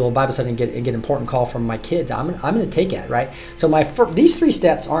in the middle of Bible study and get an important call from my kids. I'm going to take it, right? So these 3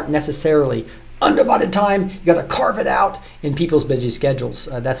 steps aren't necessarily undivided time. You got to carve it out in people's busy schedules.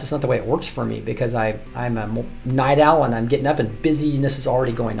 That's just not the way it works for me, because I'm a night owl and I'm getting up and busyness is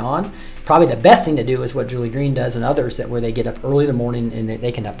already going on. Probably the best thing to do is what Julie Green does and others, where they get up early in the morning and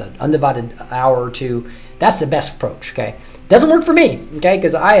they can have an undivided hour or 2. That's the best approach, okay? Doesn't work for me, okay?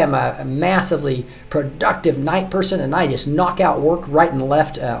 Because I am a massively productive night person, and I just knock out work right and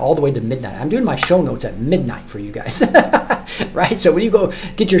left all the way to midnight. I'm doing my show notes at midnight for you guys, right? So when you go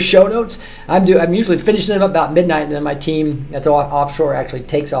get your show notes, I'm usually finishing them up about midnight, and then my team that's offshore actually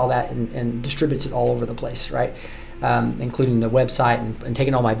takes all that and distributes it all over the place, right? Including the website and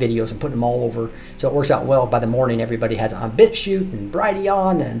taking all my videos and putting them all over. So it works out well. By the morning, everybody has it on BitChute and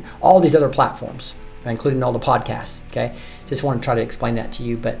Brighteon and all these other platforms, including all the podcasts, okay? Just want to try to explain that to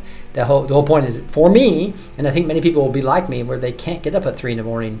you. But the whole point is, for me, and I think many people will be like me, where they can't get up at 3 in the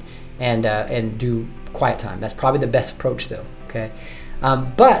morning and do quiet time. That's probably the best approach, though, okay?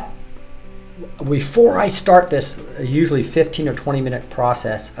 But before I start this usually 15 or 20 minute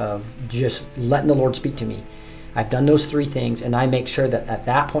process of just letting the Lord speak to me, I've done those 3 things, and I make sure that at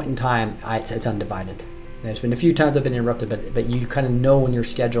that point in time, it's undivided. There's been a few times I've been interrupted, but you kind of know in your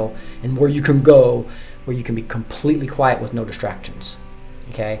schedule and where you can go, where you can be completely quiet with no distractions,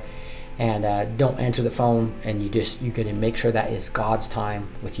 okay? And don't answer the phone, and you can make sure that is God's time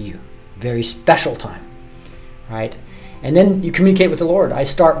with you. Very special time, right? And then you communicate with the Lord. I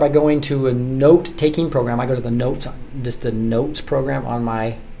start by going to a note-taking program. I go to the notes program on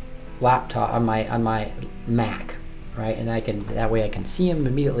my laptop, on my Mac, right? And that way I can see them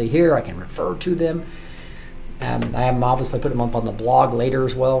immediately here. I can refer to them. I am obviously put them up on the blog later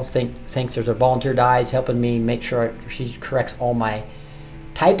as well. Thanks, there's a volunteer Di's helping me make sure she corrects all my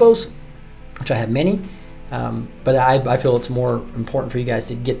typos, which I have many. But I feel it's more important for you guys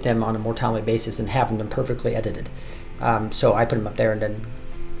to get them on a more timely basis than having them perfectly edited. So I put them up there, and then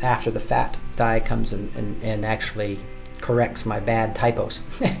after the fact, Di comes and actually corrects my bad typos.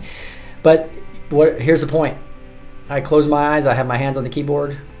 But here's the point. I close my eyes. I have my hands on the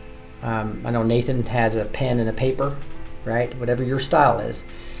keyboard. I know Nathan has a pen and a paper, right? Whatever your style is.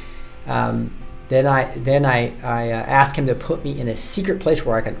 Then I ask him to put me in a secret place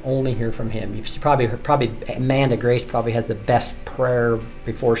where I can only hear from him. You've probably Amanda Grace probably has the best prayer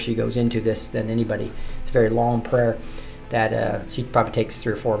before she goes into this than anybody. It's a very long prayer that she probably takes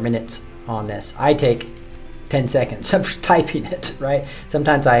 3 or 4 minutes on this. I take 10 seconds of typing it, right?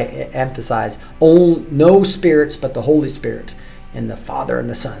 Sometimes I emphasize no spirits but the Holy Spirit and the Father and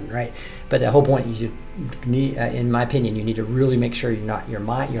the Son, right? But the whole point is you need, in my opinion, you need to really make sure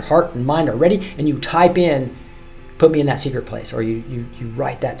your heart and mind are ready, and you type in, put me in that secret place, or you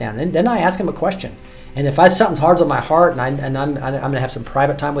write that down. And then I ask him a question. And if something's hard on my heart, and I'm going to have some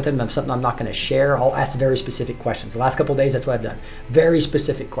private time with him, something I'm not going to share, I'll ask very specific questions. The last couple of days, that's what I've done. Very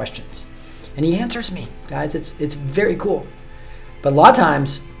specific questions. And he answers me, guys. It's very cool. But a lot of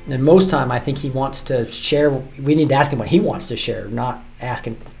times, and most time, I think he wants to share. We need to ask him what he wants to share, not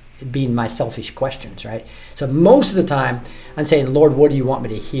asking, being my selfish questions, right? So most of the time, I'm saying, Lord, what do you want me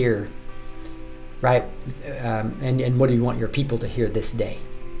to hear, right? And what do you want your people to hear this day?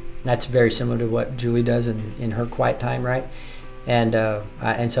 That's very similar to what Julie does in her quiet time, right? And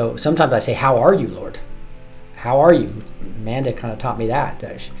so sometimes I say, how are you, Lord? How are you? Amanda kind of taught me that.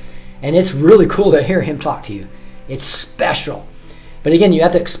 And it's really cool to hear him talk to you. It's special. But again, you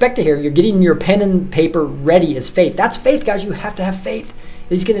have to expect to hear. You're getting your pen and paper ready as faith. That's faith, guys. You have to have faith.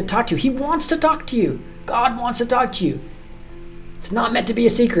 He's going to talk to you. He wants to talk to you. God wants to talk to you. It's not meant to be a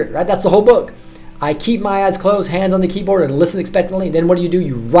secret, right? That's the whole book. I keep my eyes closed, hands on the keyboard, and listen expectantly. Then what do?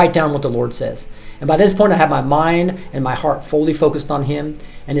 You write down what the Lord says. And by this point, I have my mind and my heart fully focused on Him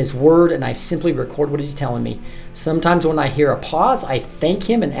and His Word, and I simply record what He's telling me. Sometimes when I hear a pause, I thank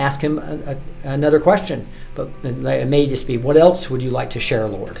Him and ask Him another question. But it may just be, what else would you like to share,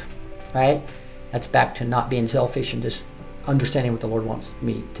 Lord? Right? That's back to not being selfish and just understanding what the Lord wants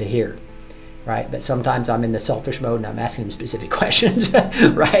me to hear. Right? But sometimes I'm in the selfish mode and I'm asking Him specific questions.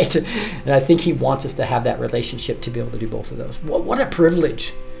 Right? And I think He wants us to have that relationship to be able to do both of those. What a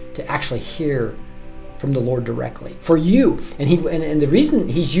privilege to actually hear from the Lord directly for you. And the reason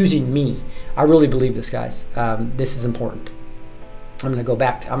He's using me, I really believe this, guys. This is important. I'm going to go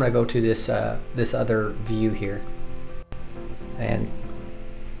back. I'm going to go to this other view here and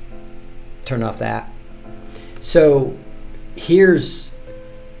turn off that. So here's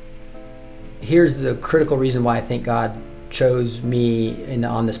the critical reason why I think God chose me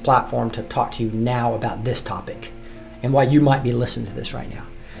on this platform to talk to you now about this topic, and why you might be listening to this right now.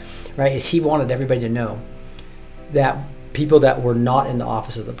 Right? Is He wanted everybody to know that people that were not in the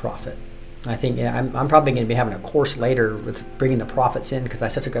office of the prophet. I think I'm probably going to be having a course later with bringing the prophets in, because I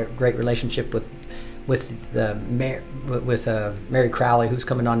have such a great relationship with Mary Crowley, who's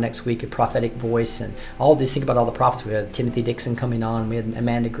coming on next week, a prophetic voice, and all these. Think about all the prophets. We had Timothy Dixon coming on. We had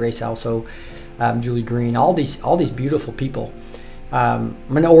Amanda Grace also, Julie Green. All these beautiful people. I'm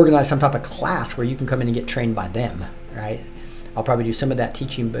going to organize some type of class where you can come in and get trained by them. Right? I'll probably do some of that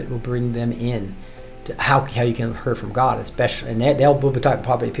teaching, but we'll bring them in. How you can hear from God, especially, and we'll be talking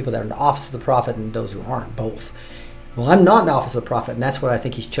probably people that are in the office of the prophet and those who aren't, both. Well, I'm not in the office of the prophet, and that's what I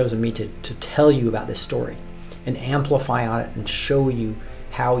think He's chosen me to tell you about this story and amplify on it and show you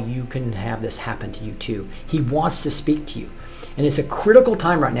how you can have this happen to you too. He wants to speak to you, and it's a critical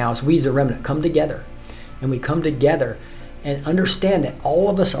time right now as we as a remnant come together, and we come together and understand that all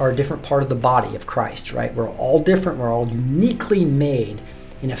of us are a different part of the body of Christ, right? We're all different. We're all uniquely made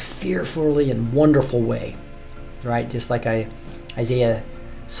in a fearfully and wonderful way, right? Just like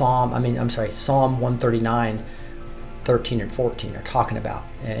Psalm 139, 13 and 14 are talking about,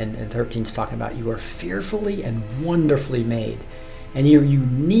 and 13 is talking about you are fearfully and wonderfully made, and you're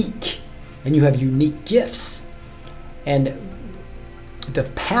unique, and you have unique gifts, and the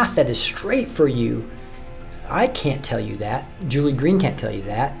path that is straight for you I can't tell you that. Julie Green can't tell you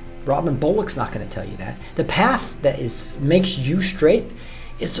that. Robin Bullock's not going to tell you that. The path that makes you straight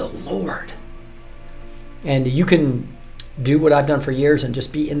is the Lord. And you can do what I've done for years and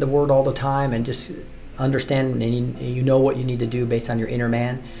just be in the Word all the time and just understand, and you know what you need to do based on your inner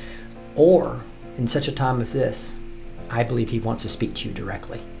man. Or in such a time as this, I believe He wants to speak to you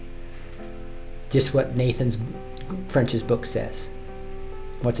directly. Just what Nathan French's book says.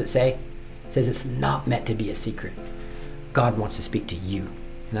 What's it say? It says it's not meant to be a secret. God wants to speak to you.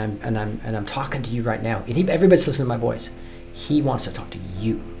 And I'm talking to you right now. And everybody's listening to my voice. He wants to talk to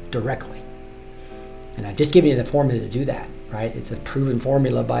you directly. And I've just given you the formula to do that, right? It's a proven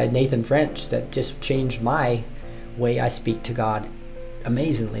formula by Nathan French that just changed my way I speak to God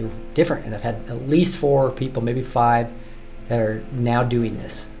amazingly different. And I've had at least 4 people, maybe 5, that are now doing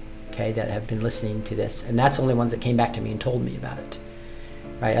this, okay, that have been listening to this. And that's the only ones that came back to me and told me about it,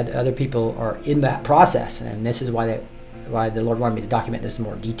 right? Other people are in that process. And this is why the Lord wanted me to document this in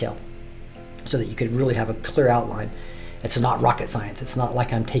more detail, so that you could really have a clear outline. It's not rocket science. It's not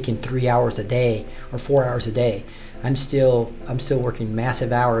like I'm taking 3 hours a day or 4 hours a day. I'm still working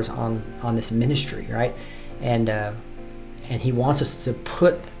massive hours on this ministry, right? And He wants us to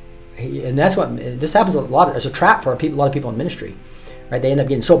put, and that's what this happens a lot. It's a trap for a lot of people in ministry, right? They end up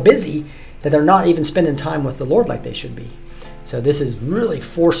getting so busy that they're not even spending time with the Lord like they should be. So this has really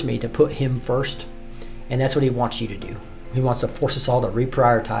forced me to put Him first, and that's what He wants you to do. He wants to force us all to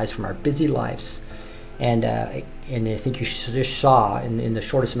reprioritize from our busy lives. And I think you just saw in the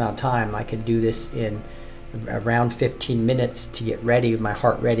shortest amount of time, I could do this in around 15 minutes to get ready, with my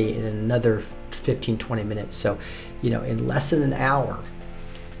heart ready, in another 15, 20 minutes. So, in less than an hour,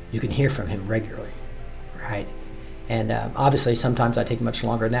 you can hear from Him regularly, right? And obviously, sometimes I take much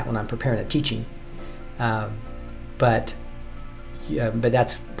longer than that when I'm preparing a teaching. But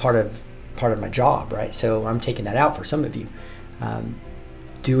that's part of my job, right? So I'm taking that out for some of you.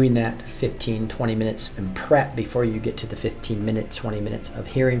 Doing that 15, 20 minutes in prep before you get to the 15 minutes, 20 minutes of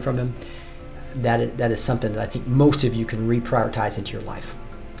hearing from Him, that is something that I think most of you can reprioritize into your life.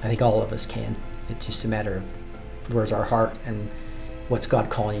 I think all of us can. It's just a matter of where's our heart and what's God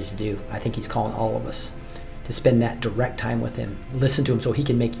calling you to do. I think He's calling all of us to spend that direct time with Him. Listen to Him so He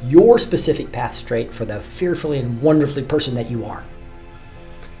can make your specific path straight for the fearfully and wonderfully person that you are.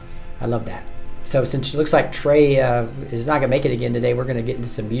 I love that. So since it looks like Trey is not going to make it again today, we're going to get into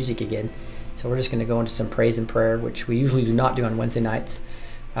some music again. So we're just going to go into some praise and prayer, which we usually do not do on Wednesday nights.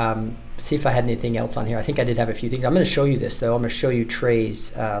 See if I had anything else on here. I think I did have a few things. I'm going to show you this, though. I'm going to show you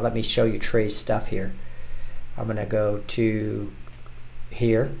Trey's, let me show you Trey's stuff here. I'm going to go to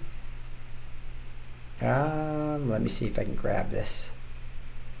here. Let me see if I can grab this.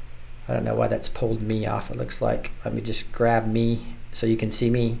 I don't know why that's pulled me off, it looks like. Let me just grab me so you can see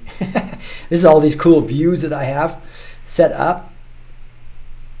me. This is all these cool views that I have set up.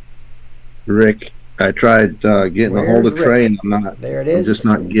 Rick, I tried getting a hold of Trey, and there it is. I'm just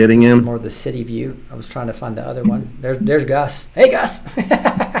not getting him. More the city view. I was trying to find the other one. There's Gus. Hey, Gus.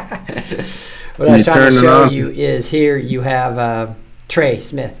 What I was trying to show you is here you have Trey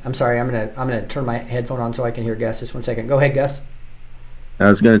Smith. I'm sorry. I'm gonna turn my headphone on so I can hear Gus. Just one second. Go ahead, Gus. I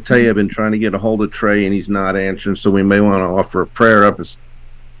was going to tell you, I've been trying to get a hold of Trey, and he's not answering, so we may want to offer a prayer up. It's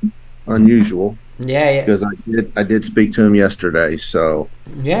unusual. Yeah. Because I did speak to him yesterday, so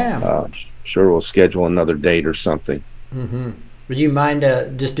yeah. Sure, we'll schedule another date or something. Mm-hmm. Would you mind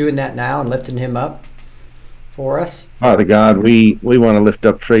just doing that now and lifting him up for us? Father God, we want to lift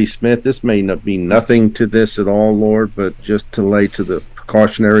up Trey Smith. This may not be nothing to this at all, Lord, but just to lay to the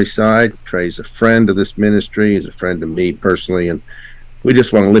precautionary side. Trey's a friend of this ministry. He's a friend of me personally, and we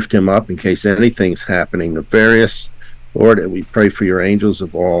just want to lift him up in case anything's happening nefarious. Lord, and we pray for your angels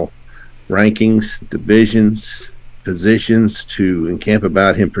of all rankings, divisions, positions to encamp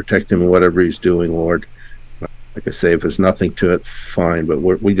about him, protect him in whatever he's doing, Lord. Like I say, if there's nothing to it, fine. But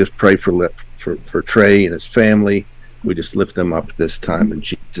we just pray for Trey and his family. We just lift them up at this time in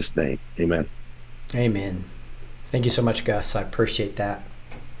Jesus' name. Amen. Amen. Thank you so much, Gus. I appreciate that.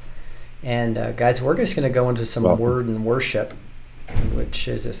 And guys, we're just going to go into some word and worship, which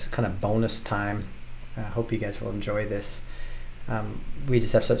is this kind of bonus time. I hope you guys will enjoy this. We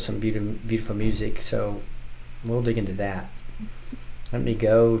just have some beautiful music, so we'll dig into that. Let me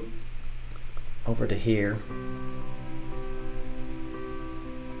go over to here.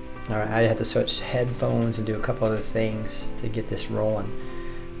 All right, I had to switch headphones and do a couple other things to get this rolling.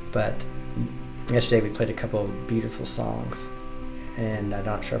 But yesterday we played a couple of beautiful songs, and I'm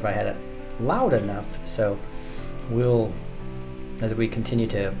not sure if I had it loud enough. So we'll, as we continue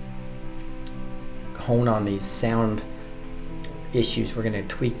to hone on these sound issues. We're going to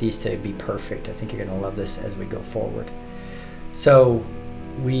tweak these to be perfect. I think you're going to love this as we go forward. So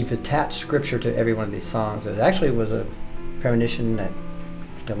we've attached scripture to every one of these songs. It actually was a premonition that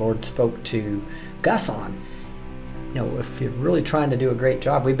the Lord spoke to Gus on. If you're really trying to do a great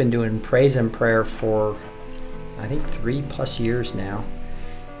job, we've been doing praise and prayer for, I think, 3+ years now.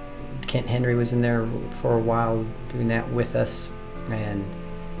 Kent Henry was in there for a while doing that with us, and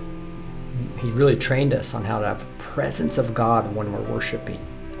he really trained us on how to have presence of God when we're worshiping,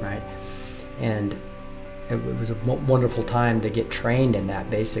 right? And it was a wonderful time to get trained in that,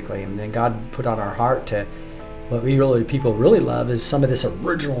 basically. And then God put on our heart to, what people really love is some of this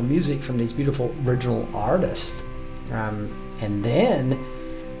original music from these beautiful original artists. And then,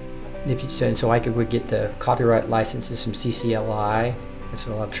 so I would get the copyright licenses from CCLI, which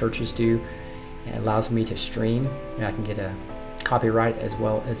a lot of churches do. It allows me to stream, and I can get a copyright as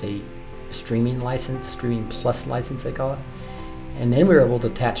well as a streaming license, streaming plus license they call it. And then we were able to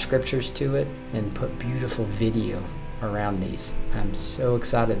attach scriptures to it and put beautiful video around these. I'm so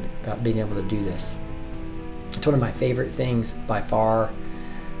excited about being able to do this. It's one of my favorite things by far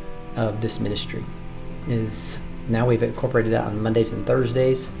of this ministry. Is now we've incorporated that on Mondays and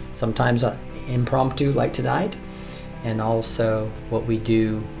Thursdays, sometimes impromptu like tonight, and also what we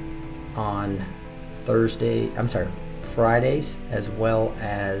do on Fridays as well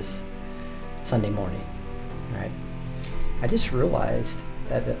as Sunday morning, right? I just realized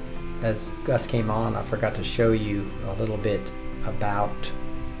that as Gus came on, I forgot to show you a little bit about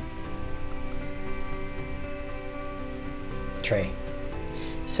Trey.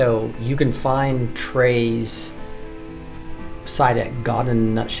 So you can find Trey's site at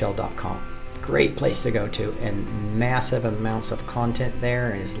godinanutshell.com. Great place to go to, and massive amounts of content there.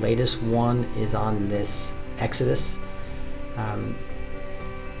 And his latest one is on this Exodus.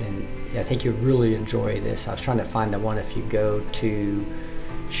 And I think you'll really enjoy this. I was trying to find the one. If you go to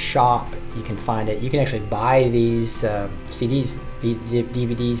shop, you can find it. You can actually buy these CDs,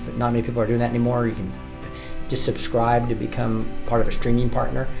 DVDs, but not many people are doing that anymore. You can just subscribe to become part of a streaming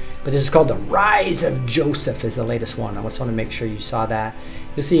partner. But this is called The Rise of Joseph is the latest one. I just want to make sure you saw that.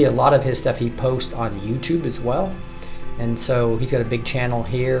 You'll see a lot of his stuff he posts on YouTube as well. And so he's got a big channel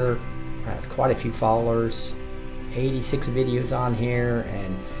here, quite a few followers, 86 videos on here,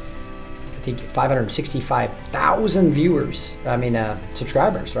 and I think 565,000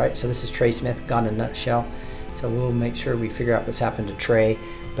 subscribers, right? So this is Trey Smith, God in a Nutshell. So we'll make sure we figure out what's happened to Trey,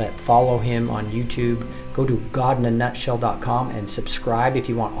 but follow him on YouTube. Go to godinanutshell.com and subscribe if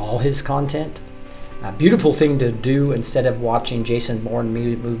you want all his content. A beautiful thing to do instead of watching Jason Bourne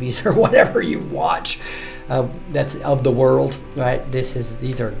movies or whatever you watch that's of the world, right?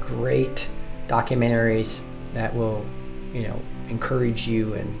 These are great documentaries that will, encourage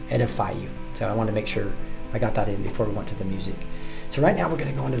you and edify you. So I want to make sure I got that in before we went to the music. So right now we're going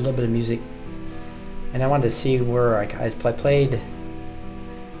to go into a little bit of music, and I wanted to see where I played.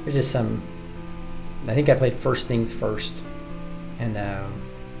 There's just some. I think I played First Things First, and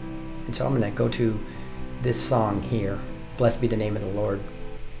so I'm going to go to this song here. Blessed be the name of the Lord.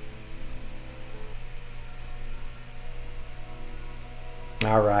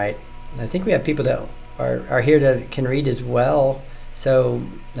 All right. I think we have people that are here that can read as well. So,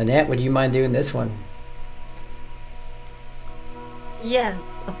 Annette, would you mind doing this one?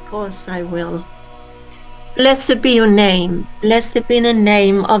 Yes, of course I will. Blessed be your name. Blessed be the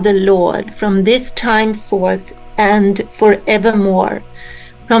name of the Lord from this time forth and forevermore.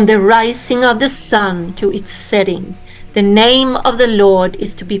 From the rising of the sun to its setting, the name of the Lord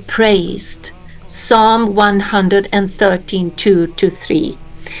is to be praised. Psalm 113, 2-3.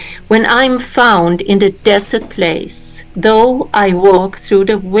 When I'm found in the desert place, though I walk through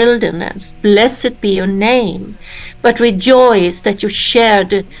the wilderness, blessed be your name. But rejoice that you share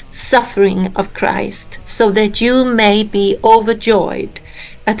the suffering of Christ, so that you may be overjoyed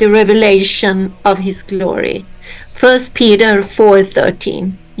at the revelation of his glory. 1 Peter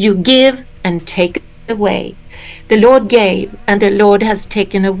 4:13. You give and take away. The Lord gave, and the Lord has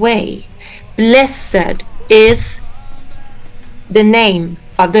taken away. Blessed is the name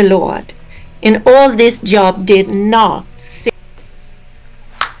of the Lord. In all this Job did not sin.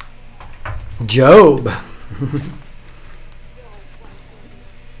 Job.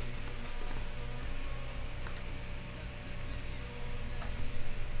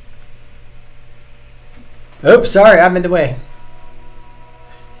 Oops, sorry, I'm in the way.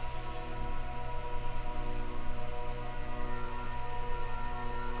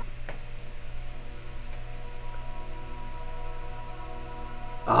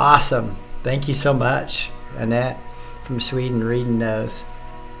 Awesome. Thank you so much, Annette from Sweden, reading those.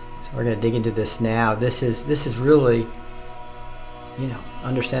 So we're going to dig into this now. This is really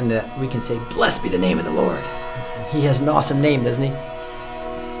understand that we can say, blessed be the name of the Lord. He has an awesome name, doesn't he?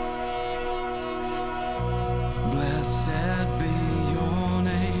 Blessed be your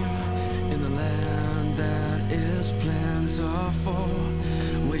name in the land that is plentiful,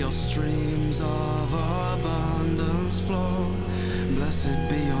 where your streams of abundance flow. Blessed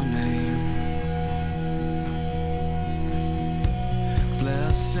be your name.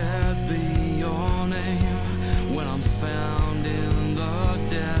 Blessed be your name when I'm found in the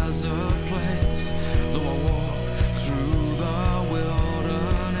desert place. Though I walk through the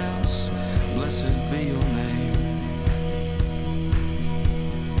wilderness, blessed be your name.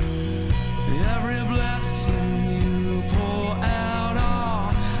 Every blessing you pour out,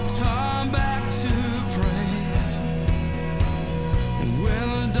 I'll turn back to praise. And when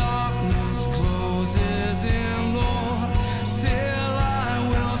the darkness closes in, Lord, still I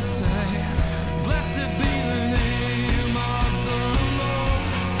will say, blessed be the name of the Lord.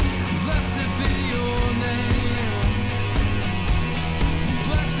 Blessed be your name.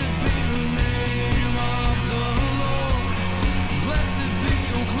 Blessed be the name of the Lord. Blessed be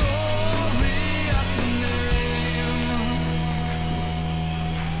your glorious name.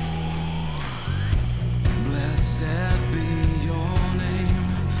 Blessed be your name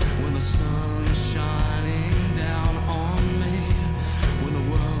when the sun's shining down on me, when the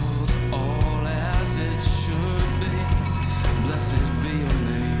world's all as it should be. Blessed be your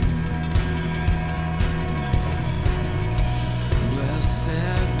name.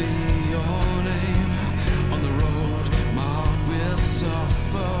 Blessed be your name on the road marked with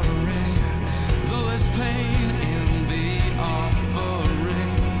suffering. Though there's pain in the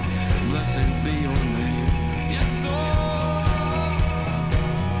offering, blessed be your name. Yes, Lord.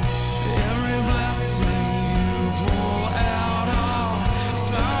 Every blessing you pour out, I'll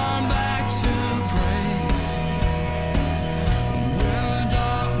turn back to praise. When the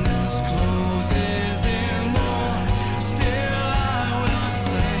darkness closes in, Lord, still I will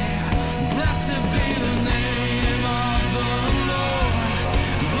say, blessed be the name of the Lord.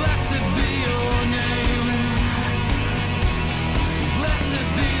 Blessed be your name. Blessed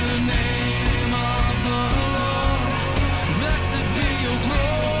be the name of the Lord. Blessed be your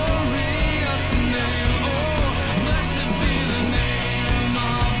glorious name. Oh, blessed be the name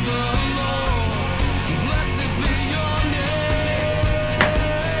of the Lord. Blessed be your name.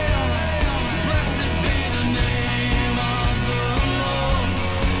 Blessed be the name of the Lord.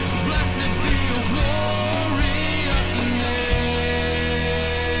 Blessed be your glorious name.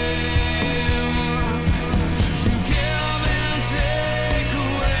 You give and take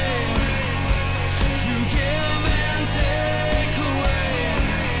away. You give and take away.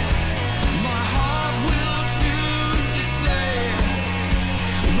 My heart will choose to say,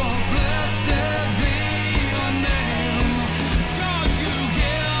 Lord, blessed be your name. God, you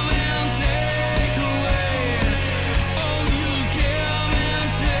give and take away. Oh, you give and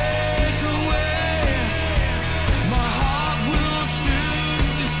take away. My heart will choose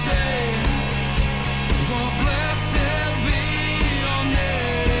to say, Lord, blessed be your name.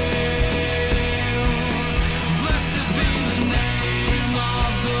 Blessed be the name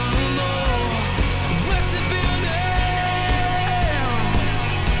of the Lord. Blessed be your name.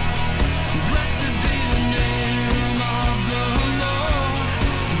 Blessed be the name of the Lord.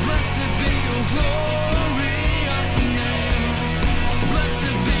 Blessed be your glorious name.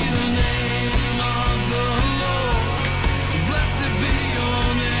 Blessed be the name of the Lord. Blessed be your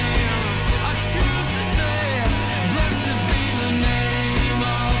name. I choose to say, blessed be the name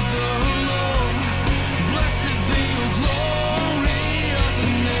of the Lord. Blessed be your glorious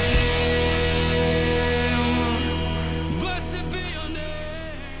name. Blessed be your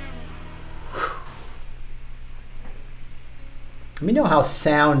name. Let me know how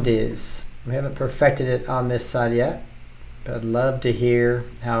sound is. We haven't perfected it on this side yet, but I'd love to hear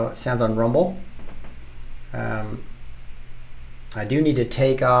how it sounds on Rumble. I do need to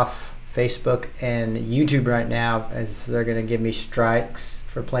take off Facebook and YouTube right now, as they're going to give me strikes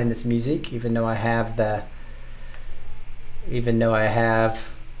for playing this music, even though I have the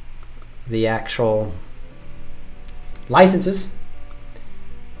actual licenses.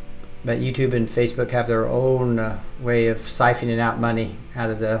 But YouTube and Facebook have their own way of siphoning out money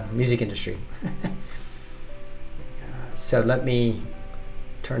out of the music industry. So let me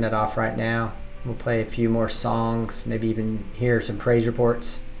turn that off right now. We'll play a few more songs, maybe even hear some praise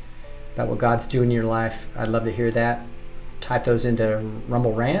reports about what God's doing in your life. I'd love to hear that. Type those into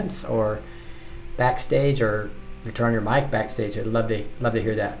Rumble Rants or Backstage, or turn your mic backstage. I'd love to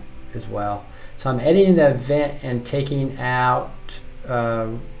hear that as well. So I'm editing the event and taking out.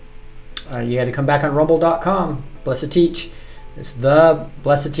 You got to come back on rumble.com, Blessed Teach. It's the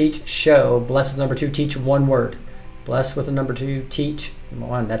Blessed Teach Show. Bless with number 2, teach, one word. Bless with the number 2, teach,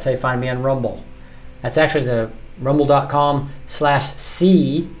 one. That's how you find me on Rumble. That's actually the rumble.com/C,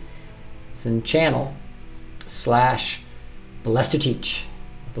 it's in channel, /bless to teach.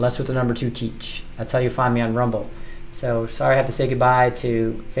 Bless with the number 2, teach. That's how you find me on Rumble. So sorry I have to say goodbye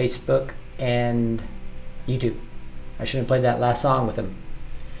to Facebook and YouTube. I shouldn't have played that last song with him.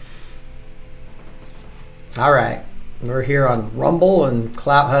 All right. We're here on Rumble and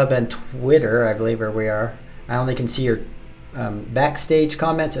CloutHub and Twitter, I believe, where we are. I only can see your backstage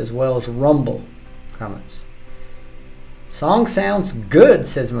comments as well as Rumble comments. Song sounds good,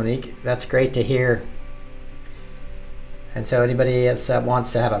 says Monique. That's great to hear. And so anybody else that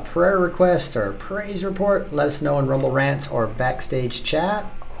wants to have a prayer request or a praise report, let us know in Rumble Rants or backstage chat,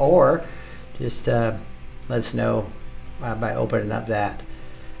 or just let us know by opening up that.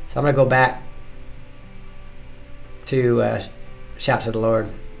 So I'm going to go back to Shout to the Lord.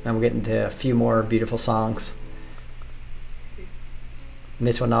 And we'll get into a few more beautiful songs. And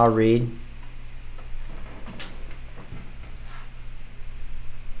this one I'll read.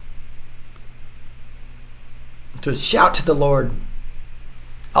 To shout to the Lord,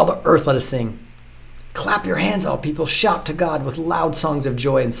 all the earth let us sing. Clap your hands, all people, shout to God with loud songs of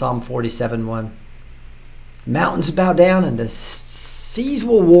joy in Psalm 47:1. Mountains bow down and the seas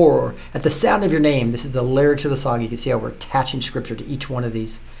will roar at the sound of your name. This is the lyrics of the song. You can see how we're attaching scripture to each one of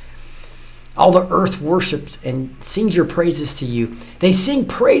these. All the earth worships and sings your praises to you. They sing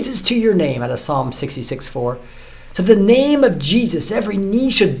praises to your name out of Psalm 66:4. So the name of Jesus, every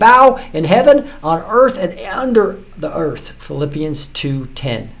knee should bow in heaven, on earth, and under the earth. Philippians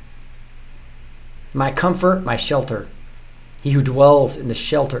 2:10. My comfort, my shelter. He who dwells in the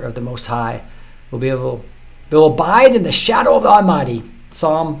shelter of the Most High will abide in the shadow of the Almighty.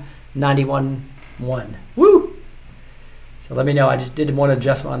 Psalm 91:1. Woo! So let me know. I just did one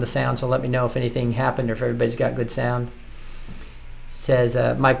adjustment on the sound, so let me know if anything happened or if everybody's got good sound. It says,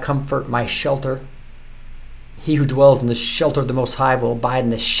 my comfort, my shelter. He who dwells in the shelter of the Most High will abide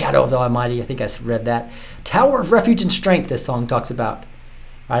in the shadow of the Almighty. I think I read that. Tower of refuge and strength, this song talks about.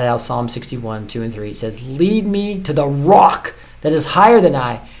 Right out of Psalm 61:2-3. It says, lead me to the rock that is higher than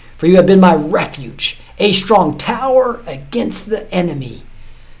I, for you have been my refuge, a strong tower against the enemy.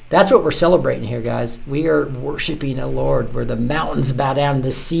 That's what we're celebrating here, guys. We are worshiping a Lord where the mountains bow down and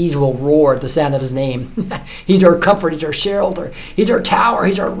the seas will roar at the sound of his name. He's our comfort. He's our shelter. He's our tower.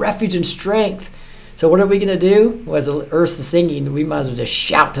 He's our refuge and strength. So what are we going to do? Well, as the earth is singing, we might as well just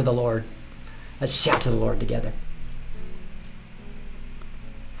shout to the Lord. Let's shout to the Lord together.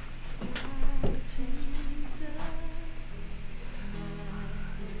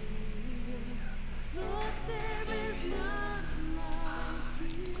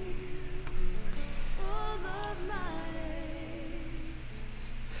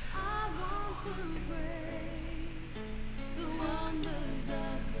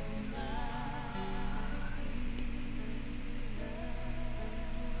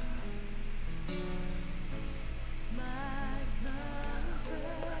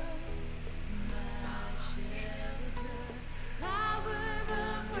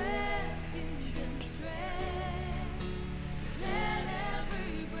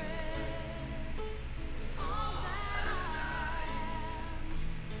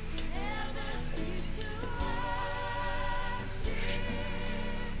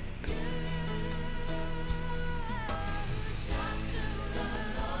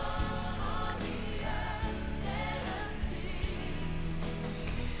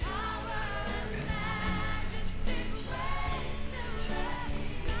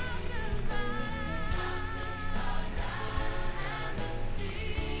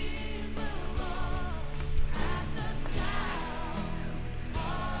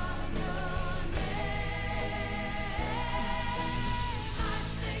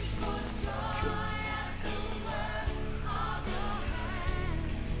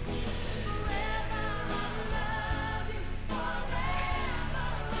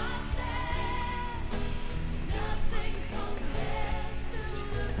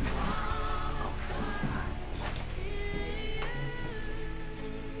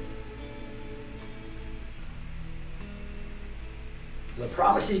 The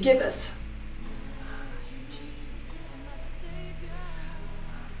promises give us.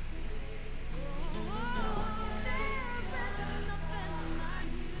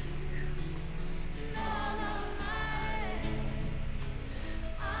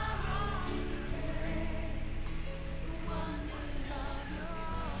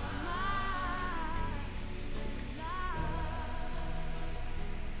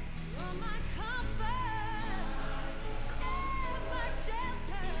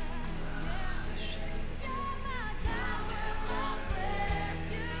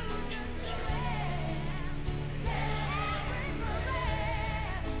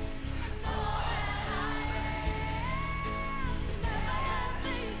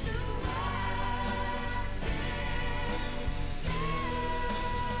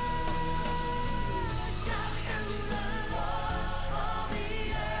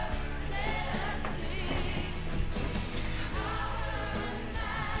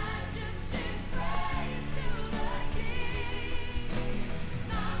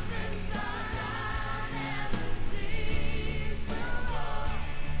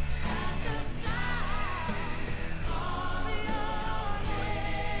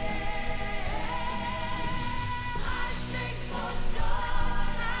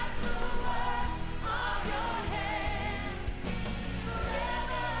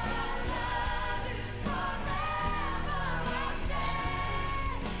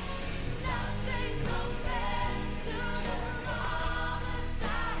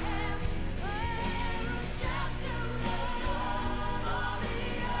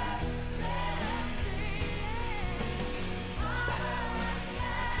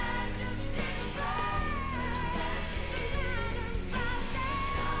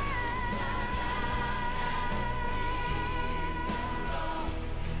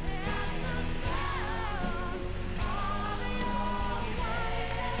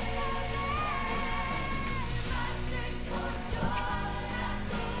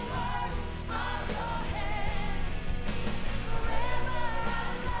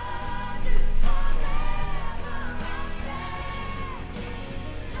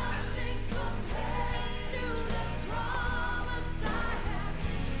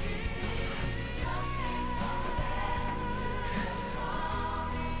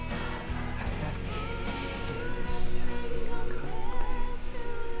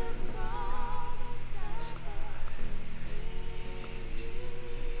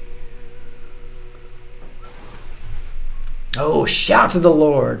 Oh, shout to the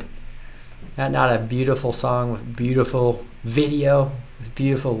Lord. Not a beautiful song with beautiful video, with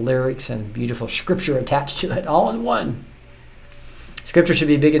beautiful lyrics and beautiful scripture attached to it, all in one. Scripture should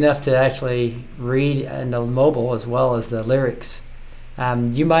be big enough to actually read in the mobile as well as the lyrics. Do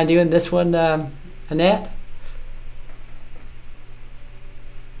you mind doing this one, Annette?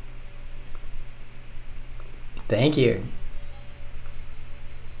 Thank you.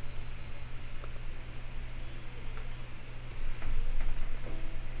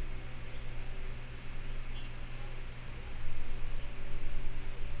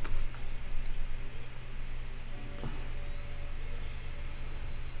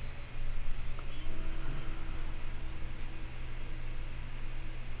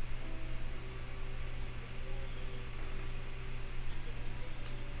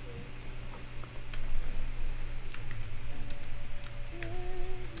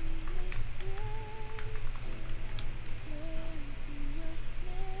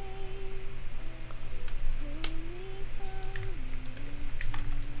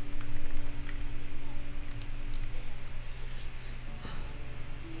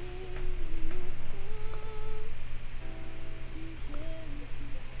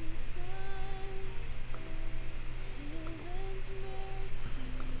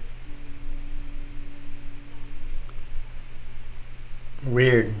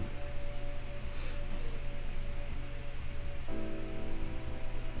 Weird.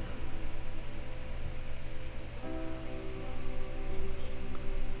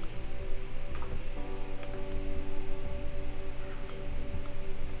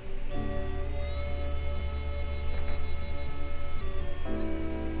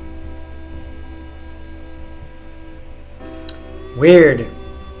 Weird.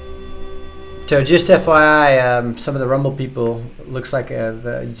 So just FYI, some of the Rumble people, looks like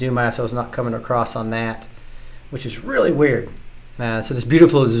the Zoom ISO is not coming across on that, which is really weird. So this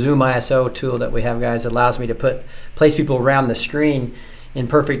beautiful Zoom ISO tool that we have, guys, allows me to place people around the screen in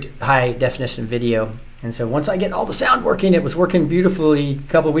perfect high definition video. And so once I get all the sound working, it was working beautifully a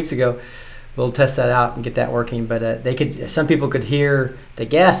couple of weeks ago. We'll test that out and get that working. But some people could hear the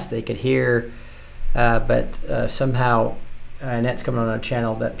guests, they could hear, but somehow Annette's coming on a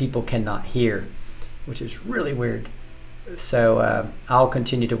channel that people cannot hear, which is really weird. So I'll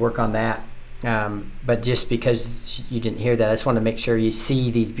continue to work on that. But just because you didn't hear that, I just want to make sure you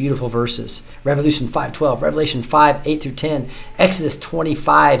see these beautiful verses. Revelation 5:12, Revelation 5:8 through 10, Exodus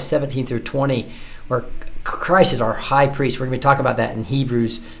 25:17 through 20, where Christ is our high priest. We're going to be talking about that in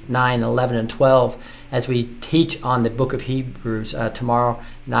Hebrews 9:11 and 12 as we teach on the book of Hebrews tomorrow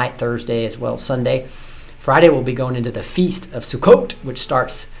night, Thursday, as well as Sunday. Friday we'll be going into the Feast of Sukkot, which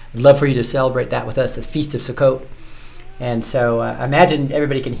starts. I'd love for you to celebrate that with us, the Feast of Sukkot. And so I imagine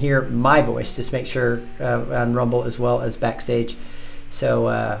everybody can hear my voice. Just make sure on Rumble as well as backstage.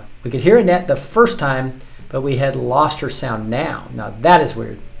 So we could hear Annette the first time, but we had lost her sound now. Now that is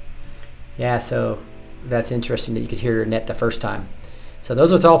weird. Yeah, so that's interesting that you could hear Annette the first time. So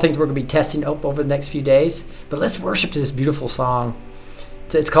those are all things we're going to be testing over the next few days. But let's worship to this beautiful song.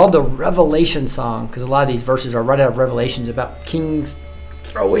 It's called the Revelation song because a lot of these verses are right out of Revelations about kings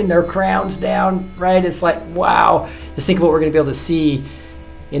throwing their crowns down, right? It's like, wow. Just think of what we're going to be able to see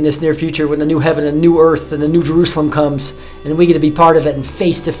in this near future when the new heaven and new earth and the new Jerusalem comes and we get to be part of it and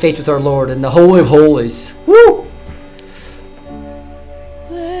face to face with our Lord in the Holy of Holies. Woo!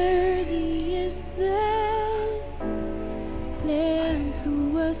 Worthy is the Lamb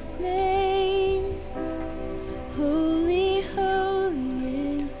who was slain. Holy,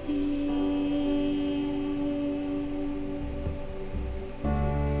 holy is He.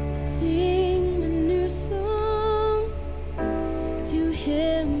 Sing a new song to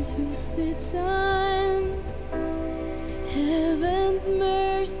Him who sits on heaven's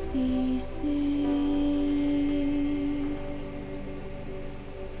mercy seat.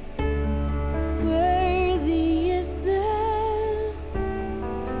 Worthy is the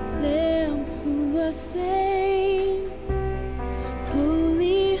Lamb who was slain.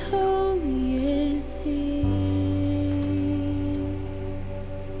 Holy, holy is He.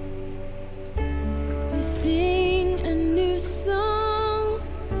 We sing a new song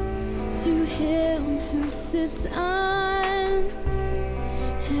to Him who sits on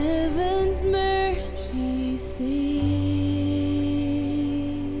heaven's mercy seat.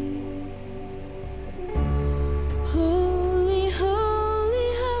 Holy, holy,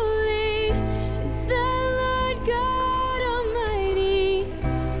 holy is the Lord God Almighty,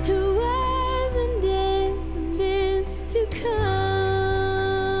 who was and is to come.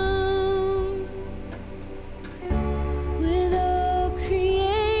 With all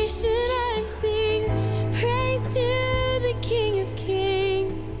creation I sing praise to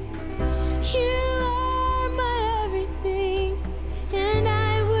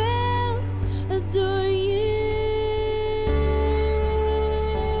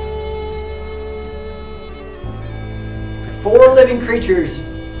living creatures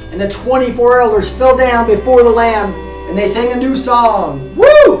and the 24 elders fell down before the Lamb, and they sang a new song.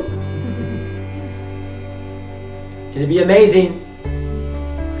 Woo! Can it be amazing?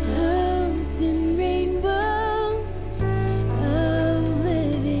 Clothed in rainbows of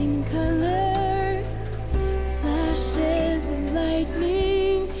living color, flashes of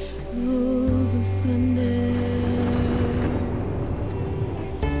lightning, rolls of thunder.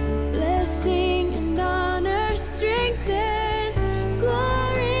 Blessing and honor, strength and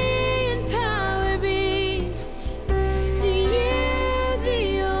glory and power be to you,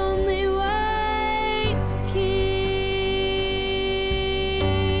 the only wise King.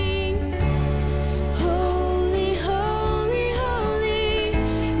 Holy, holy, holy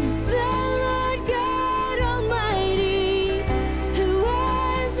is the Lord God Almighty, who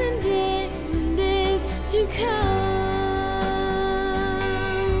was and is to come.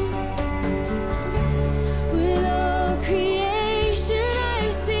 With all creation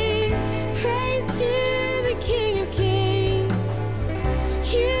I sing praise to the King of Kings.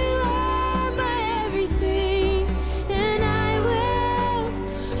 You are my everything, and I will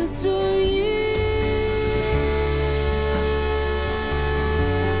adore you.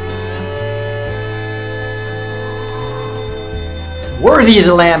 Worthy is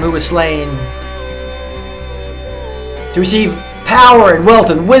the Lamb who was slain to receive power and wealth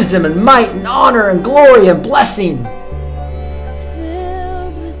and wisdom and might and honor and glory and blessing.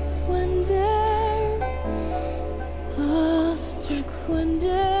 Filled with wonder, awestruck wonder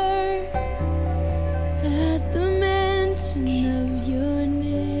at the mention of your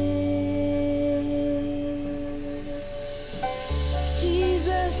name.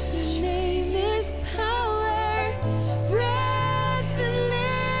 Jesus, your name is power, breath and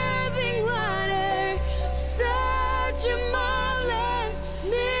living water, such a marvelous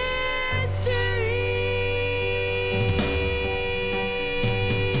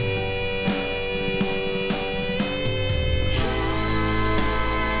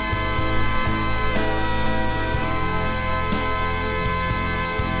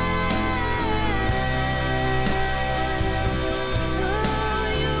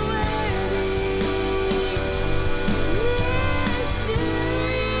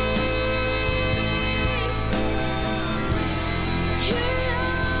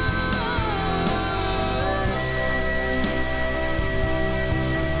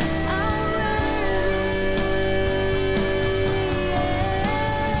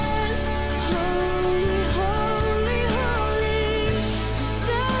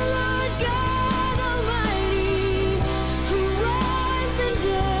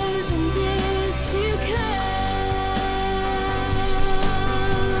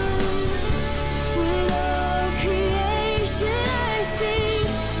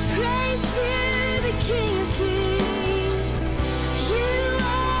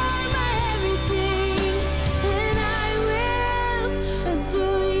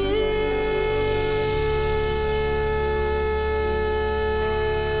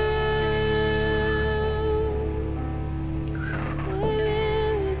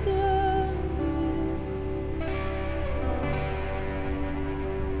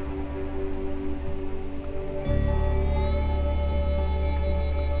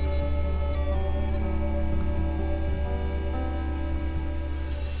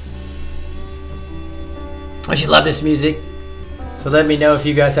I should love this music. So let me know if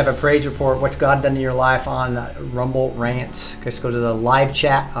you guys have a praise report. What's God done in your life on Rumble Rants? Just go to the live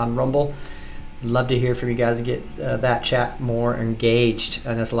chat on Rumble. Love to hear from you guys and get that chat more engaged.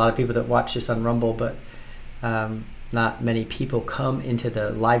 And there's a lot of people that watch this on Rumble, but not many people come into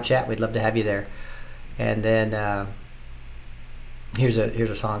the live chat. We'd love to have you there. And then here's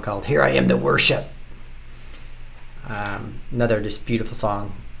a song called "Here I Am to Worship." Another just beautiful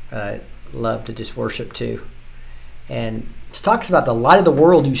song. Love to just worship too. And it talks about the light of the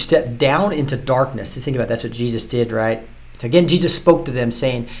world. You step down into darkness. Just think about that's what Jesus did, right? So again, Jesus spoke to them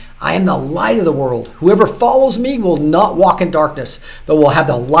saying, I am the light of the world. Whoever follows me will not walk in darkness, but will have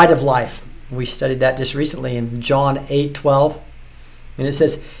the light of life. We studied that just recently in John 8:12. And it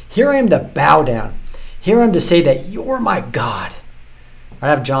says, here I am to bow down. Here I am to say that you're my God. I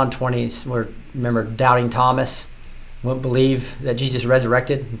have John 20, where remember doubting Thomas wouldn't believe that Jesus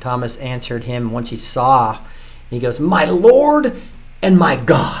resurrected. And Thomas answered him once he saw. He goes, my Lord and my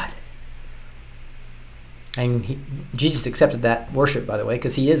God. And Jesus accepted that worship, by the way,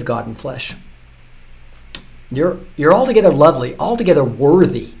 because he is God in flesh. You're altogether lovely, altogether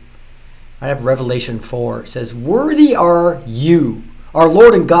worthy. I have Revelation 4. It says, worthy are you, our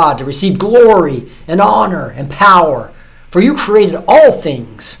Lord and God, to receive glory and honor and power. For you created all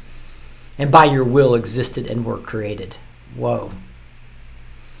things, and by your will existed and were created. Whoa.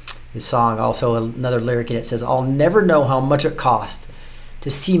 His song, also another lyric in it says, I'll never know how much it cost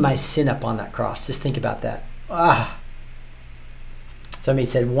to see my sin up on that cross. Just think about that. Somebody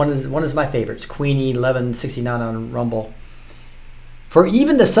said one is my favorites. Queenie 1169 on Rumble. For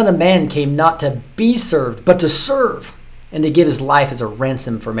even the Son of Man came not to be served, but to serve, and to give his life as a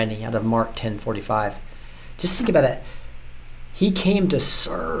ransom for many. Out of Mark 10:45. Just think about it. He came to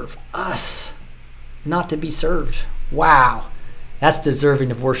serve us, not to be served. Wow. That's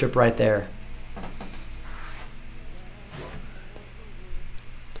deserving of worship right there.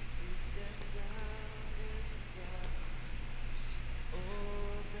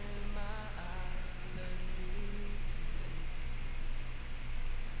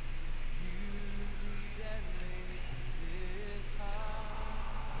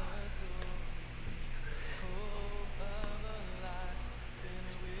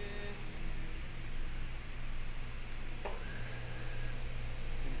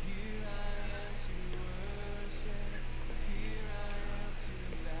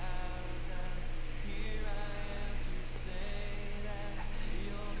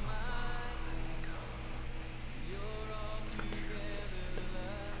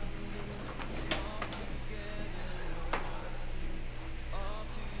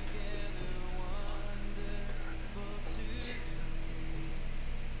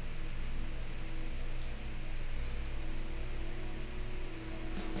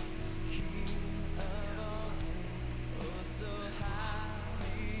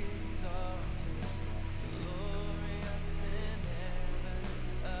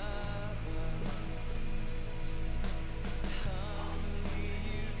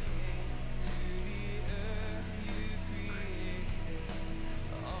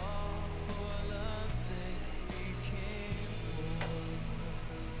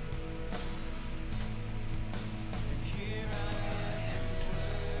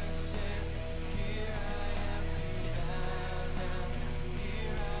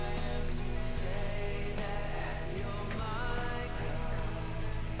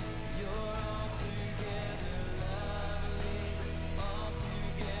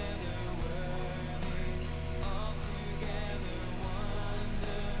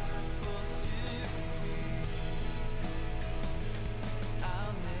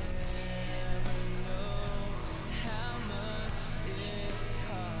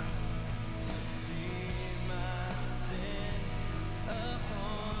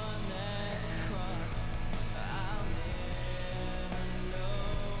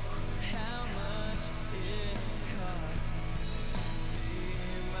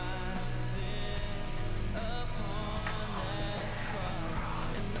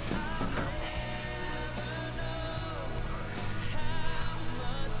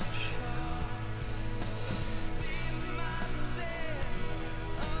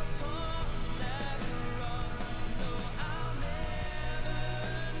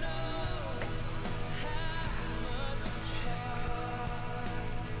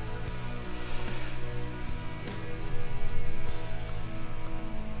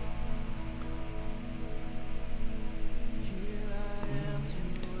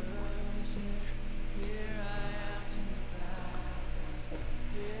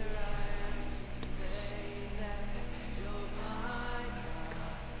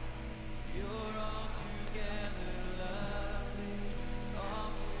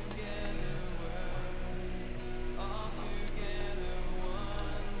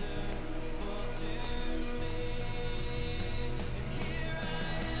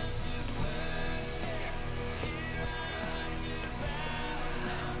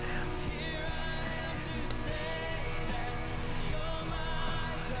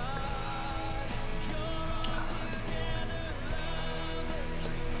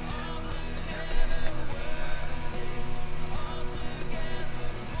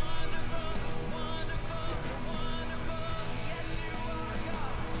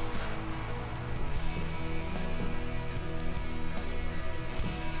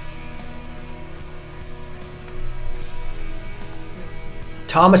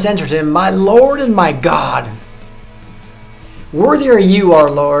 Thomas answered him, My Lord and my God. Worthy are you, our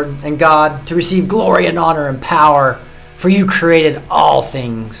Lord and God, to receive glory and honor and power, for you created all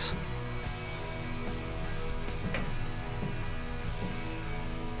things.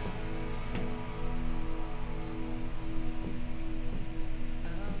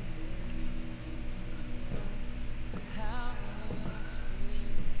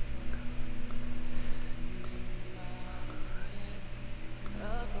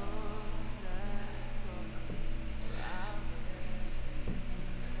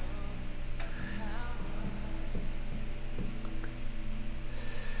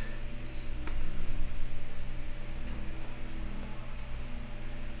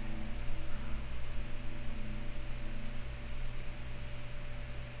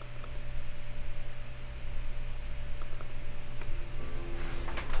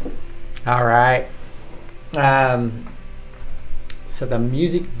 All right. So the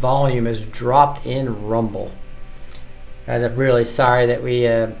music volume is dropped in Rumble. Guys, I'm really sorry that we,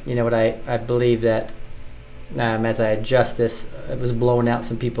 I believe that as I adjust this, it was blowing out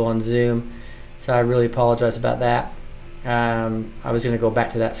some people on Zoom. So I really apologize about that. I was going to go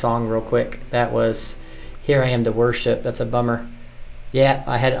back to that song real quick. That was Here I Am to Worship. That's a bummer. Yeah,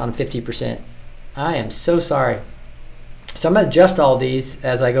 I had it on 50%. I am so sorry. So I'm going to adjust all these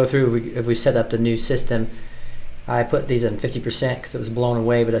as I go through. If we set up the new system, I put these on 50% because it was blown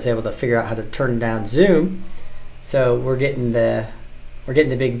away, but I was able to figure out how to turn down Zoom. So we're getting the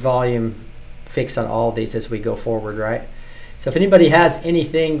big volume fix on all these as we go forward, right? So if anybody has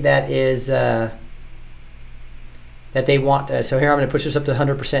anything that is that they want, so here I'm going to push this up to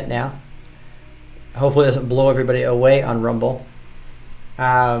 100% now. Hopefully it doesn't blow everybody away on Rumble.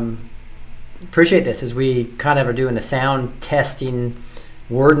 Appreciate this as we kind of are doing a sound testing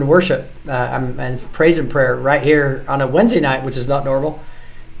word and worship and praise and prayer right here on a Wednesday night, which is not normal.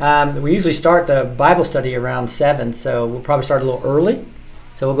 We usually start the Bible study around 7, so we'll probably start a little early.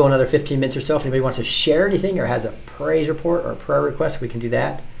 So we'll go another 15 minutes or so. If anybody wants to share anything or has a praise report or a prayer request, we can do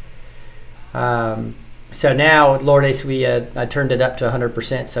that. So now with Lord Ace, I turned it up to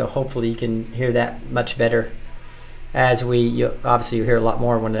 100%, so hopefully you can hear that much better. As obviously you hear a lot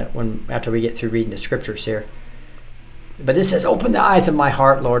more when after we get through reading the scriptures here. But this says, open the eyes of my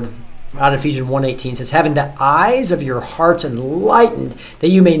heart, Lord. Out of Ephesians 1:18 says, having the eyes of your hearts enlightened, that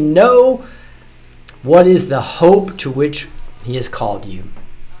you may know what is the hope to which he has called you.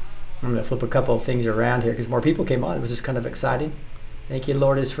 I'm going to flip a couple of things around here because more people came on. It was just kind of exciting. Thank you,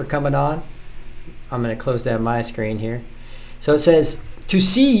 Lord, for coming on. I'm going to close down my screen here. So it says, to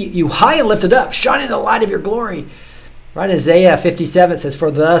see you high and lifted up, shining the light of your glory. Right, Isaiah 57 says,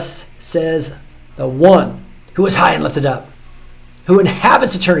 for thus says the one who is high and lifted up, who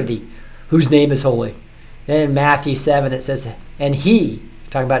inhabits eternity, whose name is holy. Then in Matthew 7 it says, and he,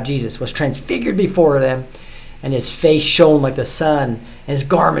 talking about Jesus, was transfigured before them, and his face shone like the sun, and his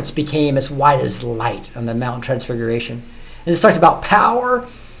garments became as white as light on the Mount Transfiguration. And this talks about power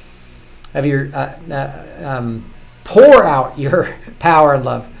of your, pour out your power and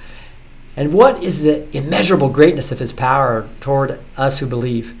love. And what is the immeasurable greatness of his power toward us who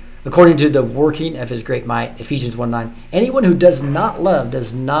believe, according to the working of his great might, Ephesians 1:9. Anyone who does not love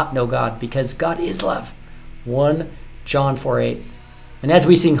does not know God, because God is love. 1 John 4:8. And as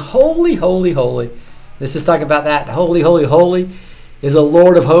we sing, holy, holy, holy, this is talking about that. Holy, holy, holy is the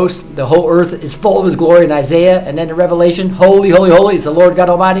Lord of hosts. The whole earth is full of his glory in Isaiah. And then in Revelation, holy, holy, holy is the Lord God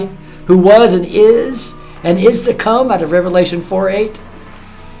Almighty, who was and is to come, out of Revelation 4:8.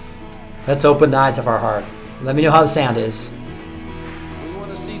 Let's open the eyes of our heart. Let me know how the sound is. We want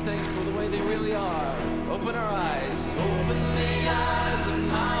to see things for the way they really are. Open our eyes. Open the eyes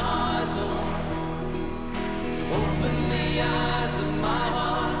of my heart, Lord. Open the eyes of my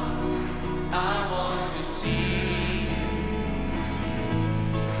heart. I want to see you.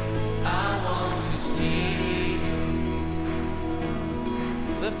 I want to see you.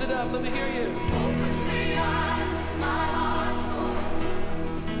 Lift it up. Let me hear you. Open the eyes of my heart, Lord.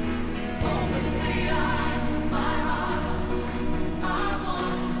 Open the eyes of my heart. I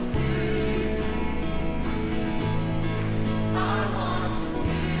want to see you. I want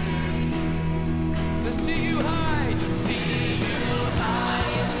to see you high, to see you high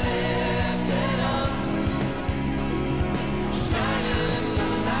and lifted up, shining in the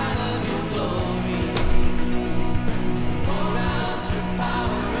light of your glory. Pour out your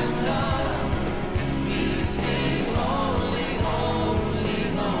power and love.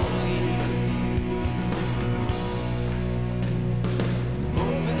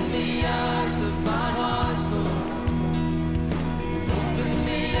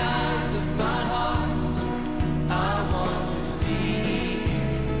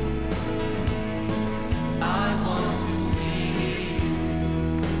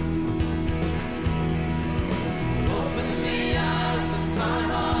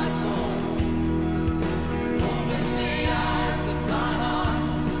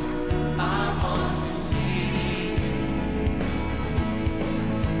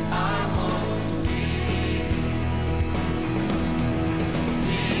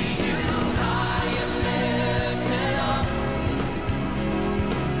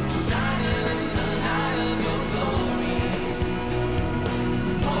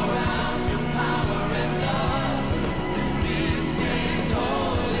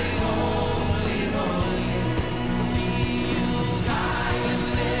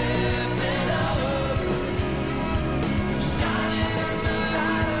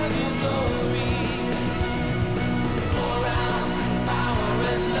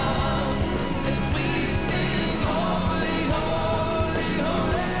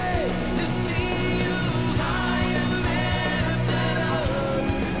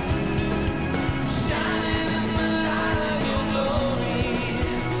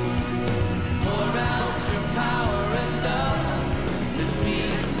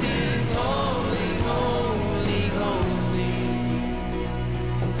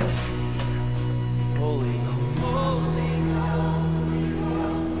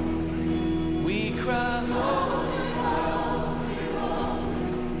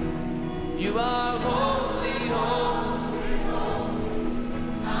 You are holy, holy,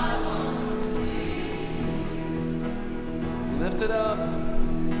 I want to see. Lift it up.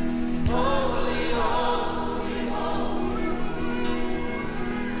 Holy, holy, holy,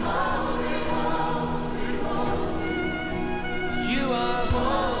 holy, holy, holy. You are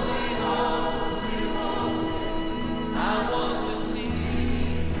holy, holy, holy, I want to see.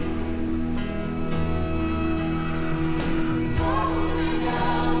 Holy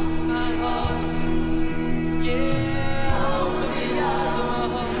eyes, my heart, yeah, open the eyes of my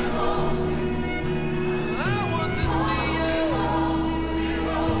heart. I want to see you.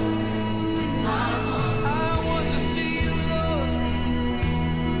 I want to see you, Lord.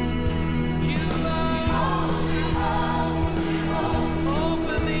 You are holy, holy, holy.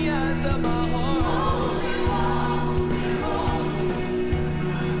 Open the eyes of my heart. Holy, holy,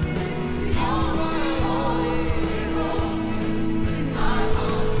 holy. You are holy, holy. I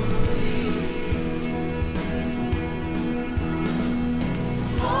want to see.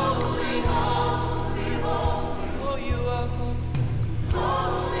 Holy, holy, holy. Oh, you are holy.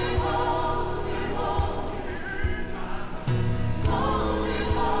 Holy, holy, holy. Holy,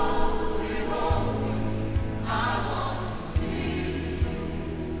 holy, holy. I want to see.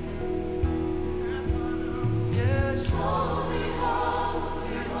 Yes, holy,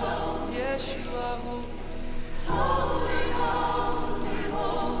 holy, holy. Yes, you are holy. Holy, holy,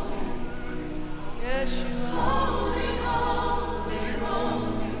 holy. Yes, you are holy, holy,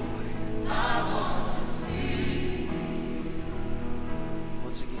 holy. I want to see.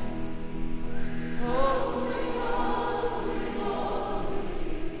 Once again. Holy, holy, holy.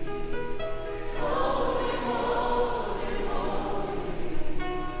 Holy, holy, holy.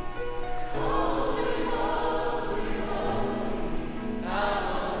 Holy, holy, holy. I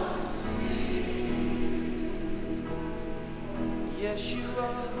want to see. Yes, you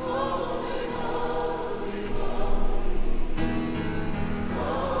are holy, holy, holy.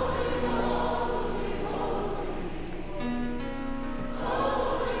 Holy, holy, holy.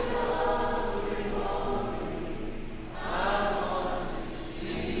 Holy, holy, holy. I want to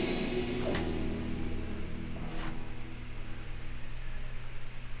see.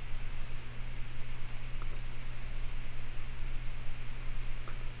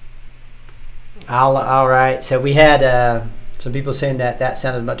 All right. So we had some people saying that that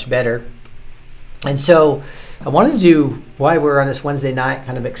sounded much better. And so I wanted to do, while we're on this Wednesday night,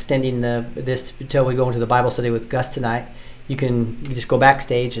 kind of extending this until we go into the Bible study with Gus tonight. You just go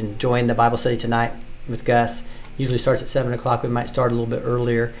backstage and join the Bible study tonight with Gus. Usually starts at 7 o'clock. We might start a little bit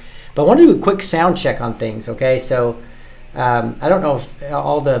earlier. But I want to do a quick sound check on things, okay? So I don't know if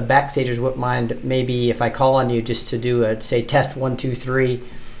all the backstagers wouldn't mind maybe if I call on you just to do a, say, test 1, 2, 3.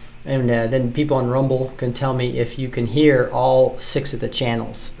 And then people on Rumble can tell me if you can hear all 6 of the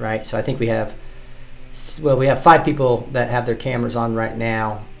channels, right? So I think we have 5 people that have their cameras on right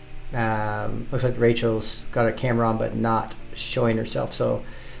now. Looks like Rachel's got a camera on but not showing herself, so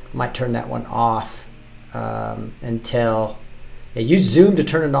I might turn that one off until use Zoom to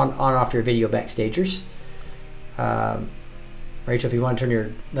turn it on off your video, backstagers. Rachel, if you want to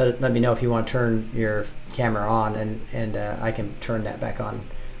turn let me know if you want to turn your camera on, and I can turn that back on.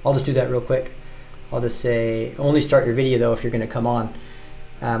 I'll just do that real quick. I'll just say only start your video though if you're going to come on.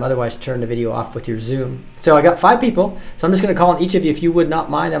 Otherwise, turn the video off with your Zoom. So I got 5 people. So I'm just going to call on each of you if you would not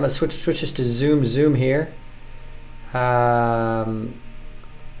mind. I'm going to switch this to Zoom here.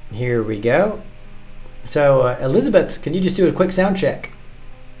 Here we go. So Elizabeth, can you just do a quick sound check?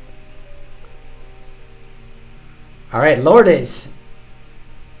 All right, Lourdes.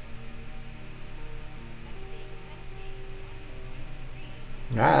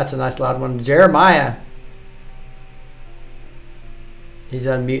 All right, that's a nice loud one. Jeremiah. He's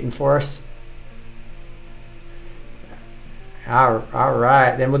unmuting for us. All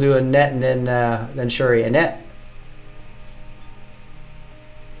right, then we'll do Annette and then Shuri. Annette.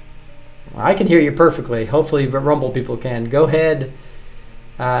 Well, I can hear you perfectly. Hopefully, Rumble people can. Go ahead,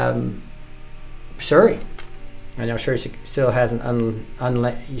 Shuri. I know Shuri still hasn't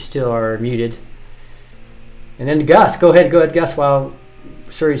you still are muted. And then Gus. Go ahead, Gus. While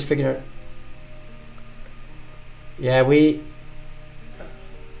Shuri's figuring it. Yeah,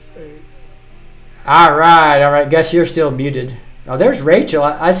 All right, Gus, you're still muted. Oh, there's Rachel.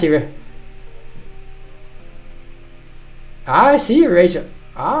 I see her. I see you, Rachel.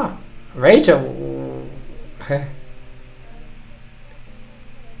 Rachel.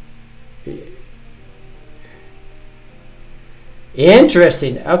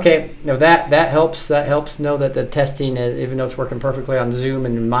 Interesting. Okay, no, that helps. That helps know that the testing is, even though it's working perfectly on Zoom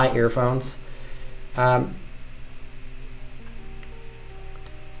and my earphones.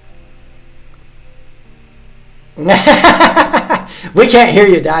 We can't hear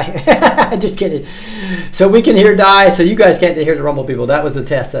you, Die. Just kidding. So we can hear Die, so you guys can't hear the Rumble people. That was the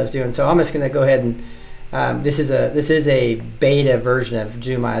test I was doing. So I'm just going to go ahead and this is a beta version of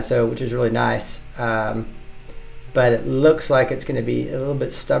Zoom ISO, which is really nice. But it looks like it's going to be a little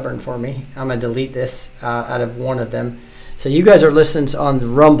bit stubborn for me. I'm going to delete this out of one of them. So you guys are listening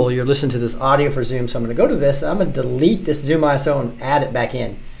on Rumble. You're listening to this audio for Zoom. So I'm going to go to this. I'm going to delete this Zoom ISO and add it back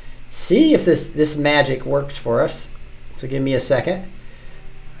in. See if this magic works for us. So give me a second.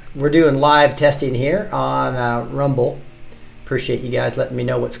 We're doing live testing here on Rumble. Appreciate you guys letting me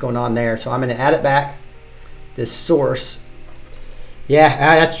know what's going on there. So I'm going to add it back. This source. Yeah,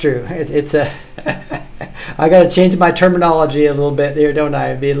 that's true. It's a. I got to change my terminology a little bit here, don't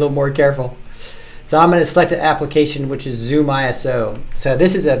I? Be a little more careful. So I'm going to select an application, which is Zoom ISO. So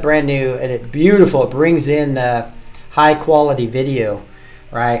this is a brand new, and it's beautiful. It brings in high quality video,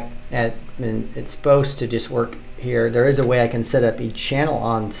 right? And it's supposed to just work here. There is a way I can set up each channel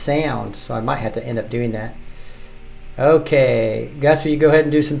on sound, so I might have to end up doing that. Okay, Gus, will you go ahead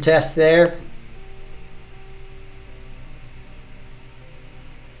and do some tests there?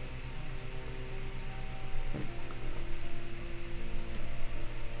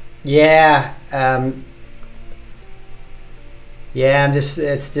 Yeah, yeah.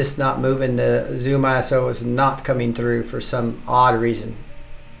 It's just not moving. The Zoom ISO is not coming through for some odd reason,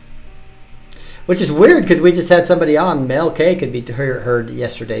 which is weird because we just had somebody on. Mel K could be heard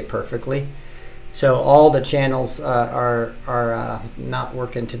yesterday perfectly. So all the channels are not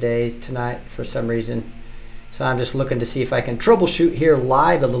working tonight for some reason. So I'm just looking to see if I can troubleshoot here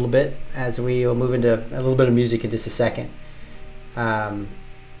live a little bit as we will move into a little bit of music in just a second.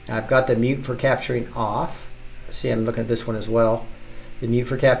 I've got the mute for capturing off. See, I'm looking at this one as well. The mute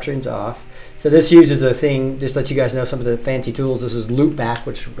for capturing's off. So this uses a thing, just to let you guys know some of the fancy tools. This is loopback,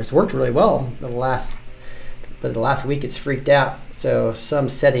 which has worked really well the last week it's freaked out. So some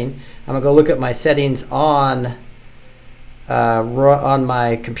setting. I'm gonna go look at my settings on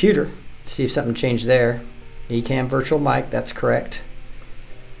my computer, see if something changed there. Ecamm virtual mic, that's correct.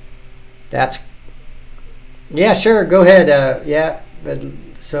 Yeah, sure, go ahead. Yeah, but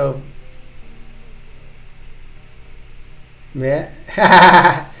so yeah.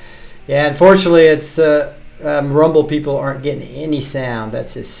 Yeah, unfortunately it's Rumble people aren't getting any sound.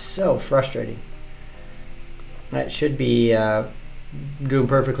 That's just so frustrating. That should be doing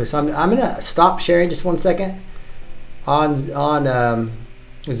perfectly. So I'm gonna stop sharing just 1 second on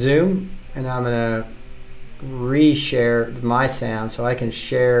Zoom, and I'm gonna reshare my sound so I can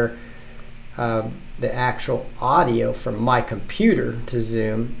share the actual audio from my computer to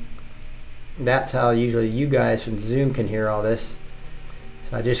Zoom. That's how usually you guys from Zoom can hear all this.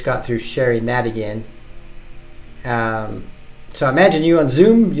 So I just got through sharing that again. So imagine you on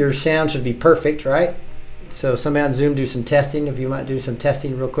Zoom, your sound should be perfect, right? So somebody on Zoom do some testing. If you might do some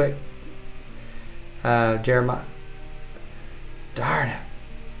testing real quick. Jeremiah. Darn it.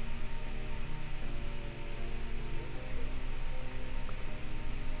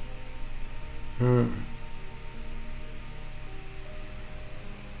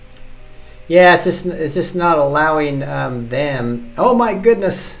 Yeah, it's just not allowing them. Oh my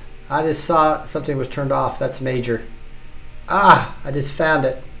goodness! I just saw something was turned off. That's major. I just found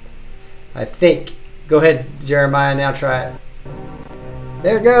it. I think. Go ahead, Jeremiah. Now try it.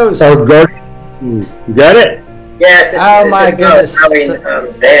 There it goes. Oh, good. You got it? Yeah, it's just, Oh my goodness!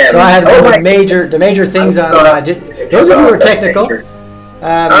 So I had the major things on. Those of you who are technical.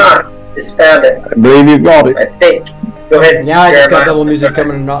 Just found it. I believe you got it. I think. Go ahead. Now I just got double music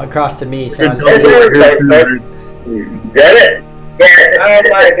coming across to me. So I just You got it? Yeah, oh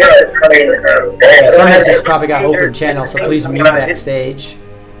my goodness. Someone has just probably got open channel, so please mute backstage.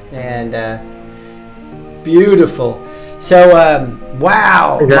 And beautiful. So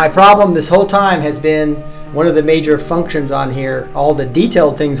wow, my problem this whole time has been one of the major functions on here. All the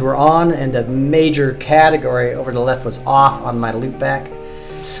detailed things were on, and the major category over the left was off on my loopback.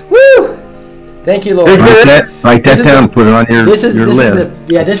 Woo! Thank you, Lord. Write that down. Put it on your list.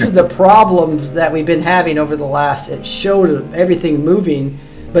 This is the problems that we've been having over the last. It showed everything moving,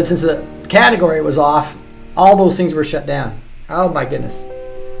 but since the category was off, all those things were shut down. Oh my goodness!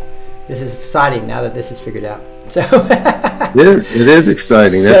 This is exciting now that this is figured out. So it is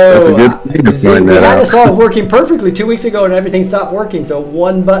exciting. That's a good thing to find that out. We had this all working perfectly 2 weeks ago, and everything stopped working. So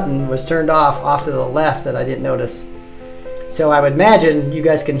one button was turned off to the left that I didn't notice. So I would imagine you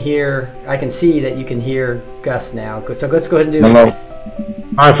guys can hear. I can see that you can hear Gus now. So let's go ahead and do. Hello.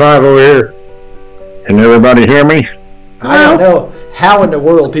 High five over here. Can everybody hear me? I don't know how in the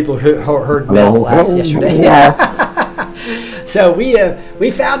world people heard Mel last yesterday. So we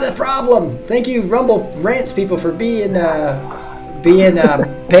found the problem. Thank you, Rumble Rants people, for being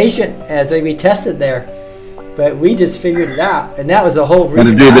patient as we tested there. But we just figured it out, and that was the whole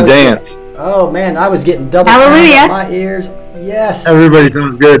reason. Got to do the dance. Oh man, I was getting double Hallelujah. sound in my ears. Yes. Everybody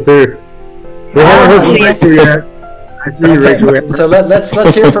sounds good too. We haven't heard from Rachel yet. I see you, Okay, Rachel. so let's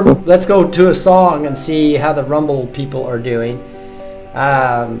hear from. Let's go to a song and see how the Rumble people are doing.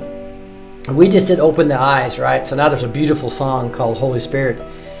 We just did Open the Eyes, right? So now there's a beautiful song called Holy Spirit,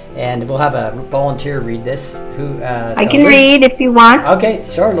 and we'll have a volunteer read this. I can read if you want. Okay,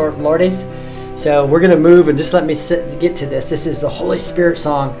 sure, Lordies. So we're gonna move and just let me get to this. This is the Holy Spirit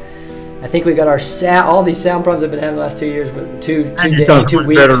song. I think we got our all these sound problems I've been having the last 2 years, but two You sound two much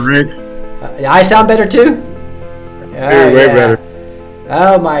weeks. better, Rick. I sound better too. You're way better.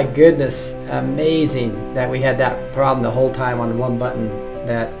 Oh my goodness, amazing that we had that problem the whole time on one button,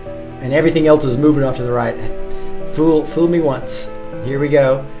 and everything else was moving off to the right. Fool me once. Here we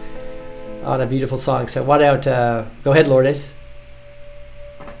go on a beautiful song. So why don't go ahead, Lourdes.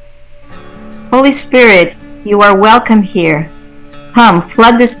 Holy Spirit, you are welcome here. Come,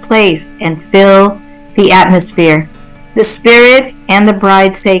 flood this place and fill the atmosphere. The Spirit and the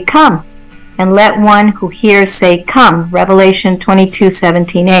bride say, come. And let one who hears say, come. Revelation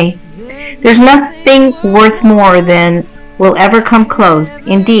 22:17a. There's nothing worth more than will ever come close.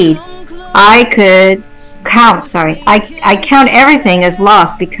 Indeed, I count everything as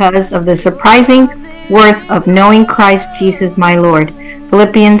lost because of the surprising worth of knowing Christ Jesus my Lord.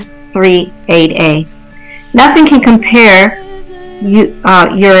 Philippians 3:8a. Nothing can compare.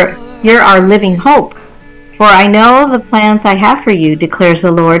 You're our living hope. For I know the plans I have for you, declares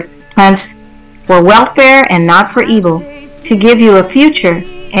the Lord, plans for welfare and not for evil, to give you a future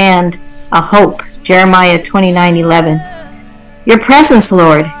and a hope. Jeremiah 29:11. Your presence,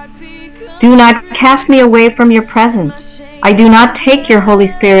 Lord. Do not cast me away from your presence. I do not take your Holy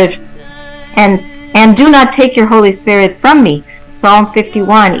Spirit and do not take your Holy Spirit from me. Psalm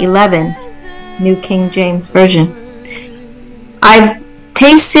 51:11, New King James Version. I've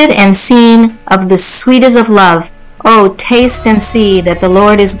tasted and seen of the sweetest of love. Oh, taste and see that the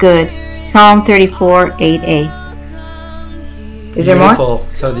Lord is good. Psalm 34:8a. Is there more? Beautiful.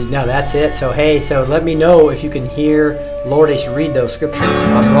 So no, that's it. So hey, so let me know if you can hear Lourdes read those scriptures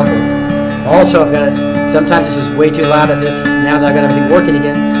on Rumble. Also, sometimes it's just way too loud at this. Now that I've got everything working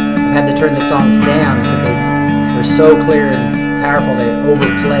again, I've had to turn the songs down because they're so clear and powerful they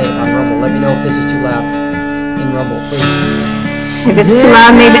overplay on Rumble. Let me know if this is too loud in Rumble, please. If it's too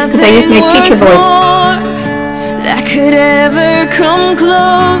loud, maybe it's because I use my teacher voice. That could ever come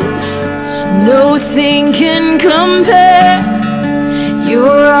close. Nothing can compare.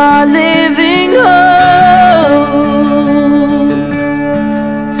 You're our living hope.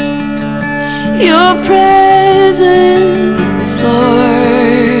 Your presence,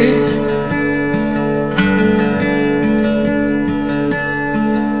 Lord.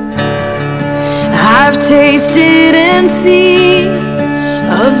 I've tasted and seen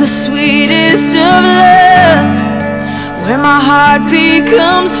of the sweetest of loves, where my heart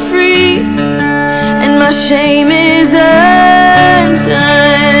becomes free and my shame is undone.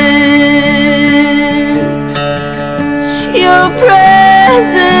 Your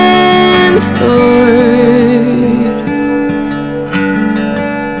presence, Lord.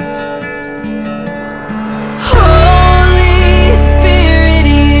 Holy Spirit,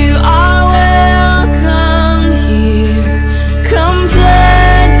 you are welcome here. Come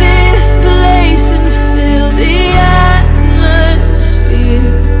flood this place and fill the atmosphere.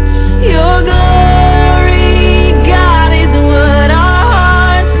 Your glory, God, is what our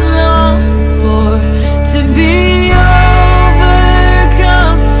hearts long for. To be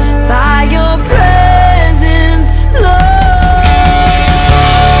overcome by your presence.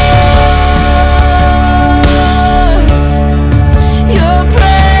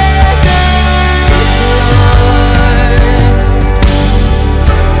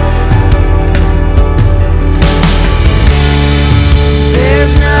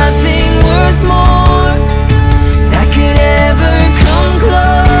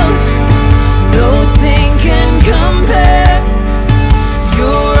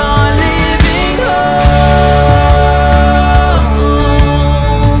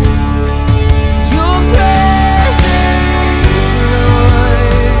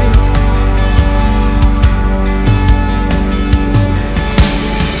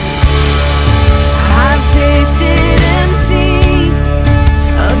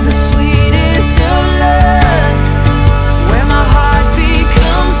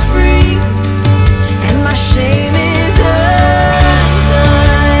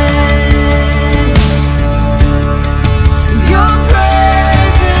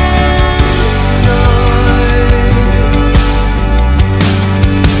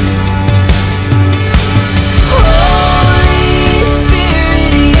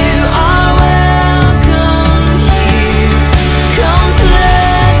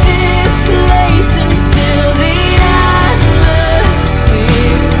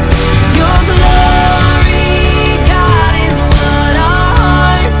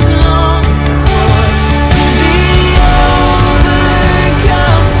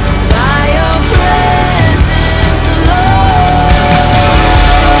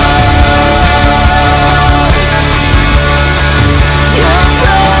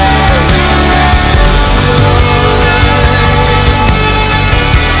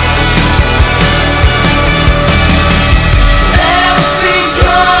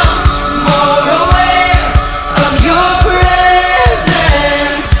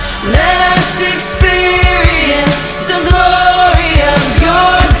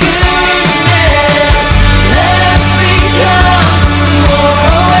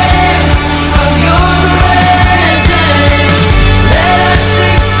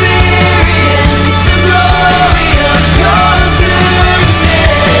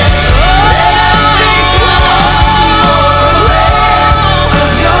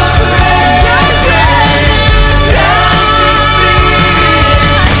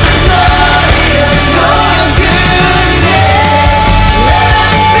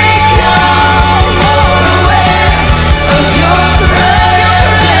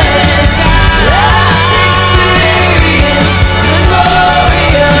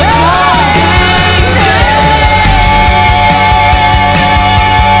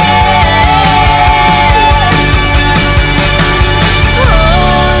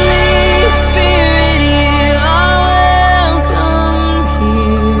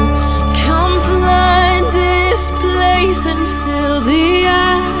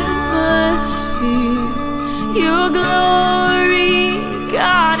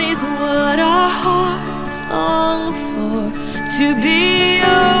 to be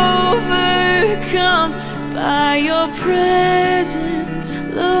overcome by your presence,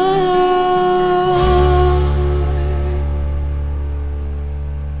 Lord.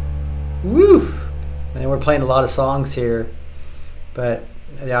 Woo! And we're playing a lot of songs here, but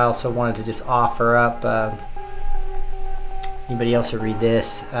I also wanted to just offer up. Anybody else to read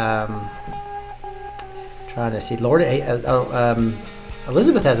this? Trying to see. Lord,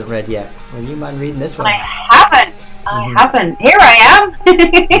 Elizabeth hasn't read yet. Would you mind reading this one? I haven't. Here I am.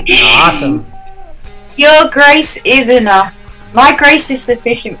 Awesome. Your grace is enough. My grace is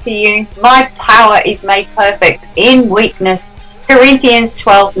sufficient for you. My power is made perfect in weakness. Corinthians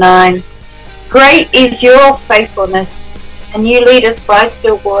 12:9. Great is your faithfulness, and you lead us by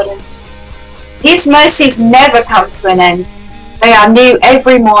still waters. His mercies never come to an end. They are new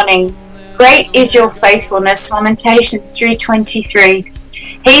every morning. Great is your faithfulness. Lamentations 3:23.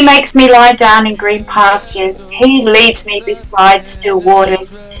 He makes me lie down in green pastures. He leads me beside still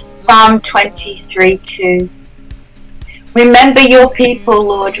waters. Psalm 23:2. Remember your people,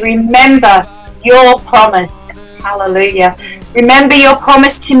 Lord. Remember your promise. Hallelujah. Remember your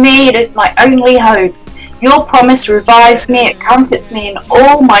promise to me. It is my only hope. Your promise revives me. It comforts me in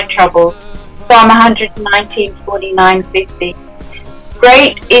all my troubles. Psalm 119:49-50.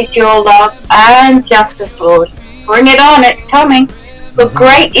 Great is your love and justice, Lord. Bring it on, it's coming. For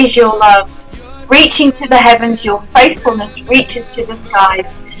great is your love. Reaching to the heavens, your faithfulness reaches to the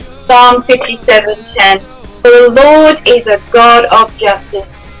skies. Psalm 57:10. The Lord is a God of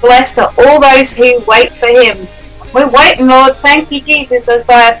justice. Blessed are all those who wait for him. We're waiting, Lord. Thank you, Jesus.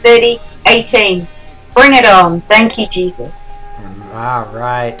 Isaiah 30:18. Bring it on. Thank you, Jesus. All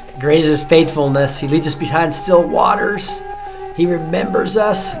right. Great is his faithfulness. He leads us behind still waters. He remembers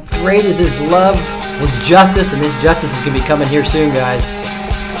us. Great is his love, his justice, and his justice is going to be coming here soon, guys.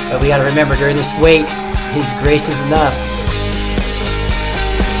 But we got to remember, during this wait, his grace is enough.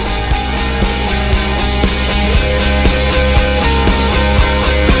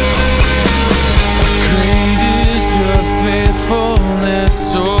 Great is your faithfulness,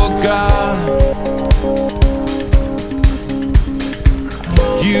 oh God.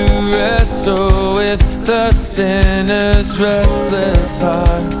 You wrestle with the sinner's restless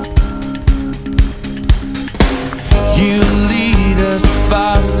heart. You lead us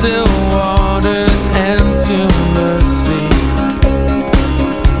by still waters and to mercy,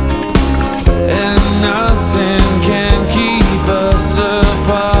 and nothing can keep us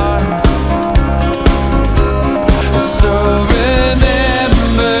apart. So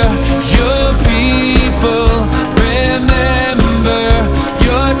remember your people, remember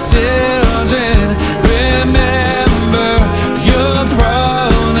your children, remember your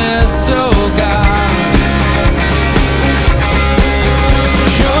promise, oh God.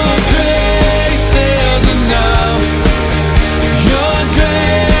 Your grace is enough. Your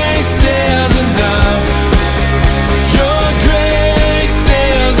grace is enough. Your grace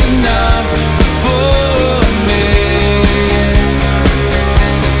is enough for me.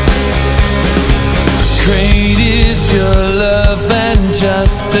 Great is your love and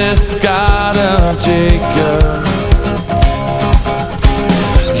justice, God of Jacob.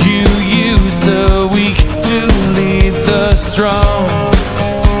 You use the weak to lead the strong.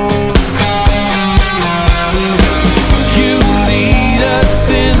 You lead us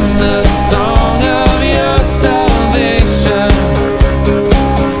in the song of your salvation,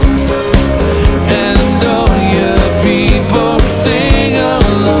 and all your people sing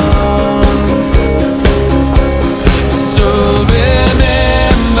along. So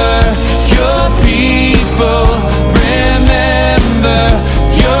remember your people, remember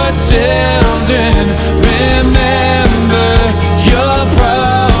your children, remember your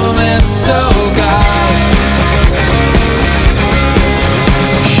promise, oh God.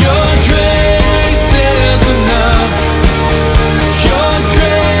 Your grace is enough. Your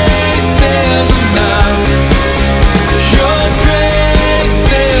grace is enough. Your grace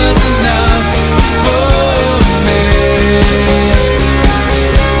is enough for me.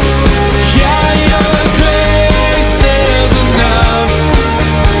 Yeah, your grace is enough.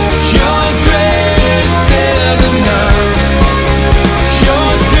 Your grace is enough. Your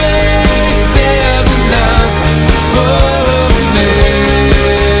grace is enough for me.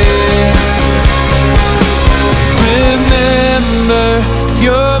 Remember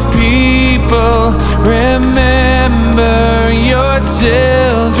your people, remember your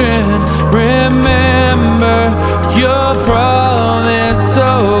children, remember your promise,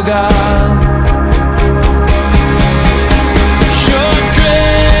 oh God. Your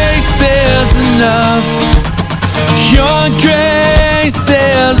grace is enough. Your grace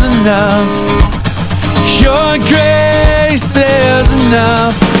is enough. Your grace grace is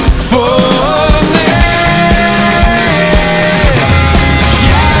enough for me.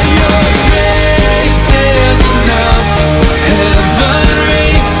 Yeah, your grace is enough. Heaven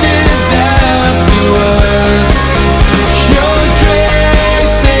reaches out to us. Your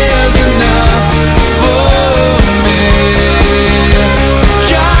grace is enough for me.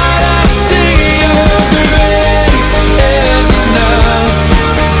 God, I see your grace is enough.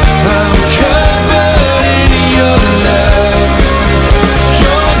 I'm covered in your love.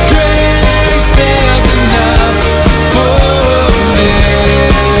 Your grace is enough for me.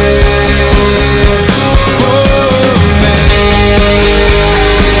 For me.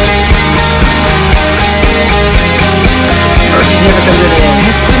 Mercy never comes to an end.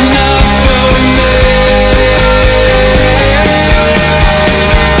 It's enough for me.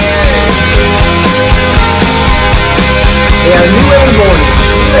 They are new every morning.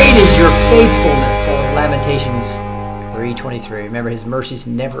 Great is your faithfulness. So Lamentations 3:23. Remember, his mercies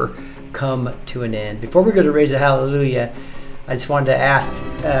never come to an end. Before we go to raise a hallelujah, I just wanted to ask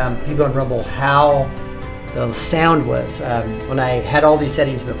people on Rumble how the sound was. When I had all these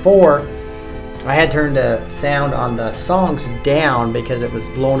settings before, I had turned the sound on the songs down because it was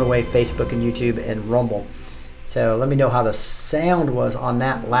blowing away Facebook and YouTube and Rumble. So let me know how the sound was on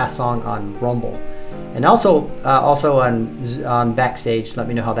that last song on Rumble. And also on Backstage, let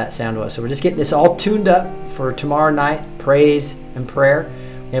me know how that sound was. So we're just getting this all tuned up for tomorrow night, praise and prayer.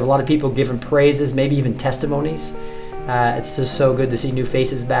 We have a lot of people giving praises, maybe even testimonies. It's just so good to see new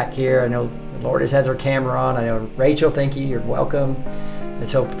faces back here. I know Lourdes has her camera on. I know Rachel, thank you. You're welcome.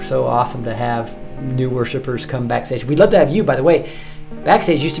 It's so awesome to have new worshipers come backstage. We'd love to have you, by the way.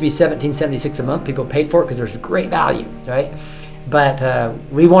 Backstage used to be $17.76 a month. People paid for it because there's great value, right? But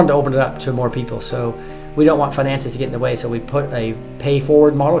we wanted to open it up to more people, so we don't want finances to get in the way. So we put a pay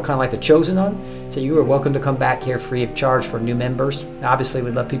forward model, kind of like the Chosen on. So you are welcome to come back here free of charge for new members. Obviously,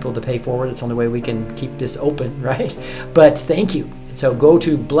 we'd love people to pay forward. It's the only way we can keep this open, right? But thank you. So go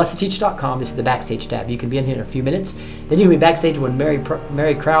to blessedteach.com. This is the Backstage tab. You can be in here in a few minutes. Then you can be backstage when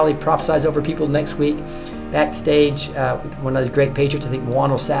Mary Crowley prophesies over people next week. Backstage, one of those great patriots. I think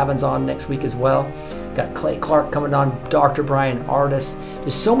Juan O'Savin's on next week as well. Got Clay Clark coming on, Dr. Brian Artis.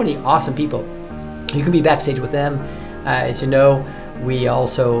 There's so many awesome people. You can be backstage with them. As you know, we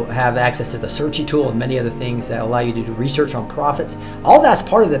also have access to the Searchy tool and many other things that allow you to do research on prophets. All that's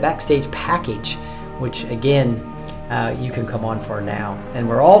part of the Backstage package, which again, you can come on for now. And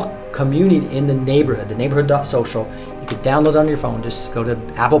we're all communing in the neighborhood, the neighborhood.social. You can download on your phone. Just go to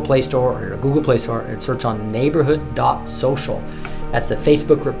Apple Play Store or Google Play Store and search on neighborhood.social. That's the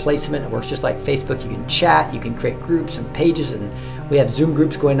Facebook replacement. It works just like Facebook. You can chat, you can create groups and pages, and we have Zoom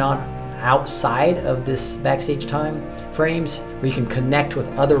groups going on outside of this Backstage time frames where you can connect with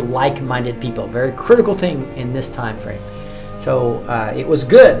other like-minded people. Very critical thing in this time frame. So it was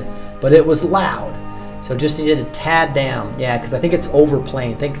good, but it was loud. So just needed a tad down. Yeah, because I think it's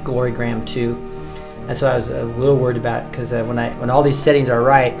overplaying. Thank you, Glory Graham, too. That's what I was a little worried about, because when all these settings are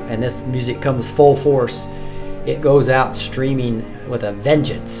right and this music comes full force, it goes out streaming with a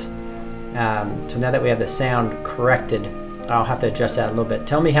vengeance. So now that we have the sound corrected, I'll have to adjust that a little bit.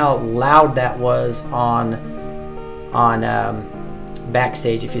 Tell me how loud that was on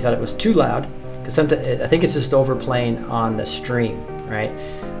Backstage, if you thought it was too loud, because I think it's just overplaying on the stream, right?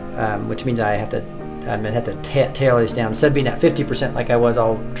 Which means I'm gonna have to tailor this down. Instead of being at 50% like I was,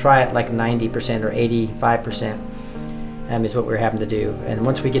 I'll try it like 90% or 85%. Is what we're having to do. And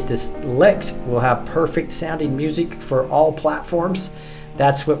once we get this licked, we'll have perfect sounding music for all platforms.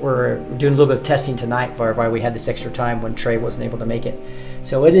 That's what we're doing a little bit of testing tonight, for why we had this extra time when Trey wasn't able to make it.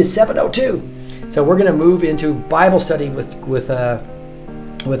 So it is 7:02. So we're going to move into Bible study with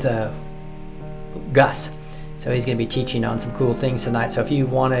Gus. So he's going to be teaching on some cool things tonight. So if you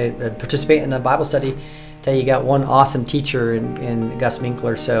want to participate in a Bible study, tell you got one awesome teacher in Gus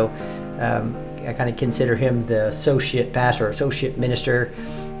Minkler. So I kind of consider him the associate pastor, associate minister,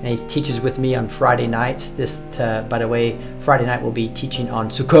 and he teaches with me on Friday nights. By the way, Friday night we'll be teaching on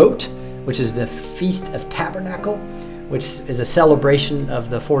Sukkot, which is the Feast of Tabernacle, which is a celebration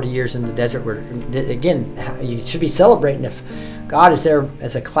of the 40 years in the desert, where, again, you should be celebrating if God is there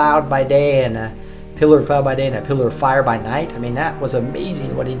as a cloud by day and a pillar of cloud by day and a pillar of fire by night. I mean, that was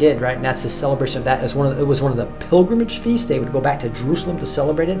amazing what he did, right? And that's the celebration of that. It was one of the pilgrimage feasts. They would go back to Jerusalem to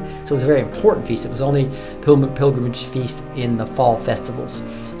celebrate it. So it was a very important feast. It was only pilgrimage feast in the fall festivals.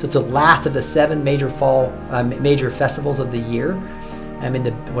 So it's the last of the 7 major major festivals of the year. I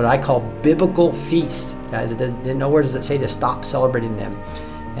mean, what I call biblical feasts, guys. Nowhere does it say to stop celebrating them.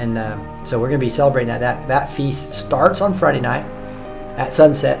 And so we're going to be celebrating that. That feast starts on Friday night at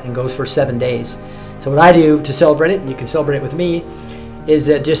sunset and goes for 7 days. So what I do to celebrate it, and you can celebrate it with me, is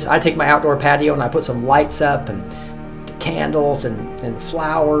I take my outdoor patio and I put some lights up and candles and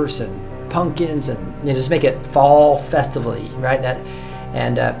flowers and pumpkins, and just make it fall festively, right?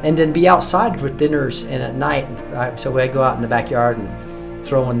 And then be outside with dinners and at night. So we go out in the backyard and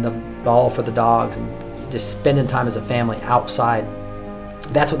throwing the ball for the dogs and just spending time as a family outside.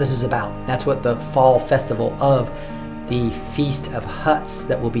 That's what this is about. That's what the fall festival of the Feast of Huts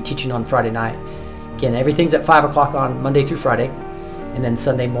that we'll be teaching on Friday night. Again, everything's at 5 o'clock on Monday through Friday, and then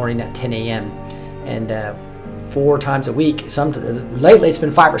Sunday morning at 10 a.m. And 4 times a week. Lately it's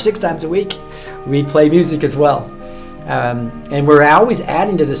been 5 or 6 times a week. We play music as well. And we're always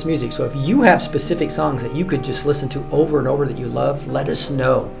adding to this music. So if you have specific songs that you could just listen to over and over that you love, let us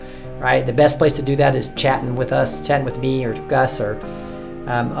know. Right? The best place to do that is chatting with us, chatting with me or Gus or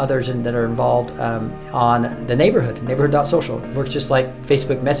others that are involved on the neighborhood.social. It works just like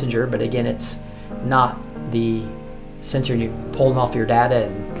Facebook Messenger, but again, it's not the censoring you, pulling off your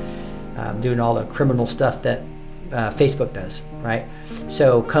data and doing all the criminal stuff that Facebook does, right?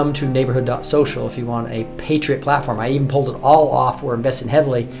 So come to neighborhood.social if you want a Patriot platform. I even pulled it all off. We're investing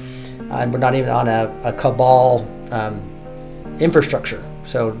heavily, and we're not even on a cabal infrastructure.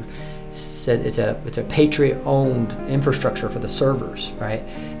 So it's a Patriot-owned infrastructure for the servers, right?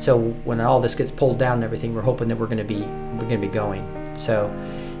 So when all this gets pulled down and everything, we're hoping that we're going to be going. So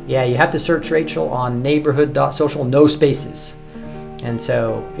yeah, you have to search Rachel on neighborhood.social, no spaces. And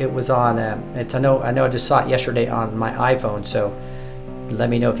so it was on. I know I just saw it yesterday on my iPhone. So let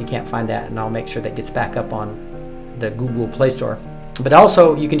me know if you can't find that, and I'll make sure that gets back up on the Google Play Store. But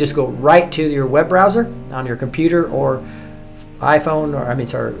also, you can just go right to your web browser on your computer or iPhone,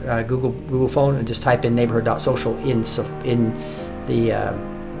 or Google phone, and just type in neighborhood.social in the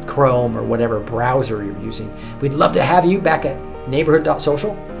Chrome or whatever browser you're using. We'd love to have you back at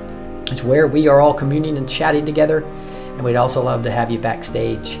neighborhood.social. It's where we are all communing and chatting together. And we'd also love to have you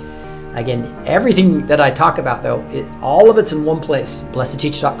backstage. Again, everything that I talk about, though, all of it's in one place,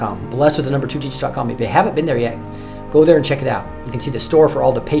 blessed2teach.com, blessed2teach.com. If you haven't been there yet, go there and check it out. You can see the store for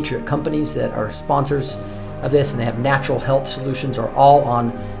all the Patriot companies that are sponsors of this, and they have natural health solutions are all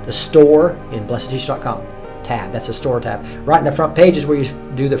on the store in blessed2teach.com tab. That's a store tab. Right in the front page is where you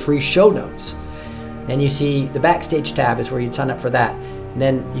do the free show notes. Then you see the backstage tab is where you'd sign up for that. And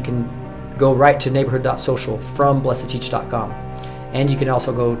then you can go right to neighborhood.social from blessed2teach.com. And you can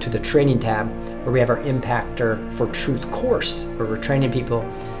also go to the training tab where we have our Impactor for Truth course, where we're training people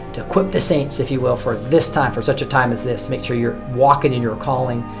to equip the saints, if you will, for this time, for such a time as this. Make sure you're walking in your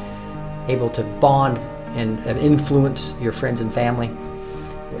calling, able to bond and influence your friends and family.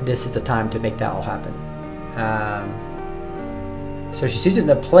 This is the time to make that all happen. So she sees it in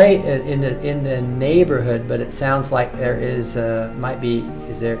the play in the neighborhood, but it sounds like there might be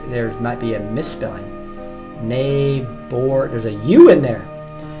a misspelling. There's a U in there.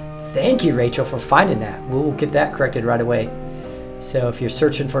 Thank you, Rachel, for finding that. We'll get that corrected right away. So if you're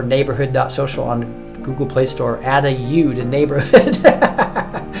searching for neighborhood.social on Google Play Store, add a U to neighborhood.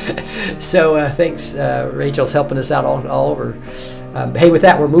 So thanks, Rachel's helping us out all over. Hey, with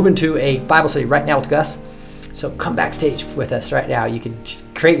that, we're moving to a Bible study right now with Gus. So come backstage with us right now. You can just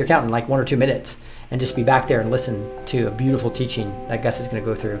create your account in like 1 or 2 minutes and just be back there and listen to a beautiful teaching that Gus is going to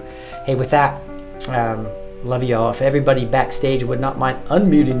go through. Hey, with that, love you all. If everybody backstage would not mind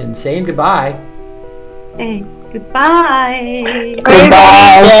unmuting and saying goodbye. Hey, goodbye.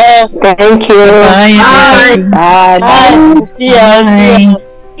 Goodbye. Thank you. Bye. Bye. Bye. See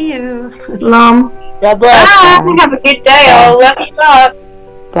you. Lom. God bless. Bye. Have a good day, all. Love you lots.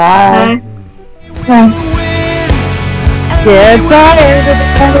 Bye. Goodbye.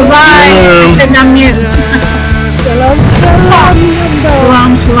 And I'm mute. Shalom,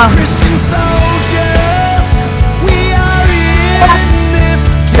 shalom. Christian soldiers, we are in this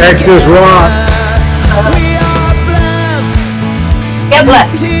Texas rock. We are blessed. Get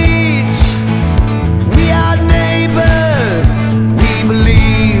blessed. Teach. We are neighbors. We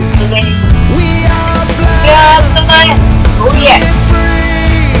believe. We are blessed. Oh, yeah. Be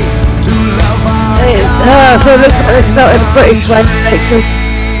free to love our So let's start in British language.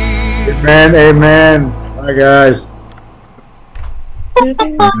 Amen, amen. Bye, guys. All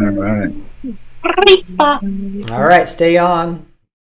right. All right, stay on.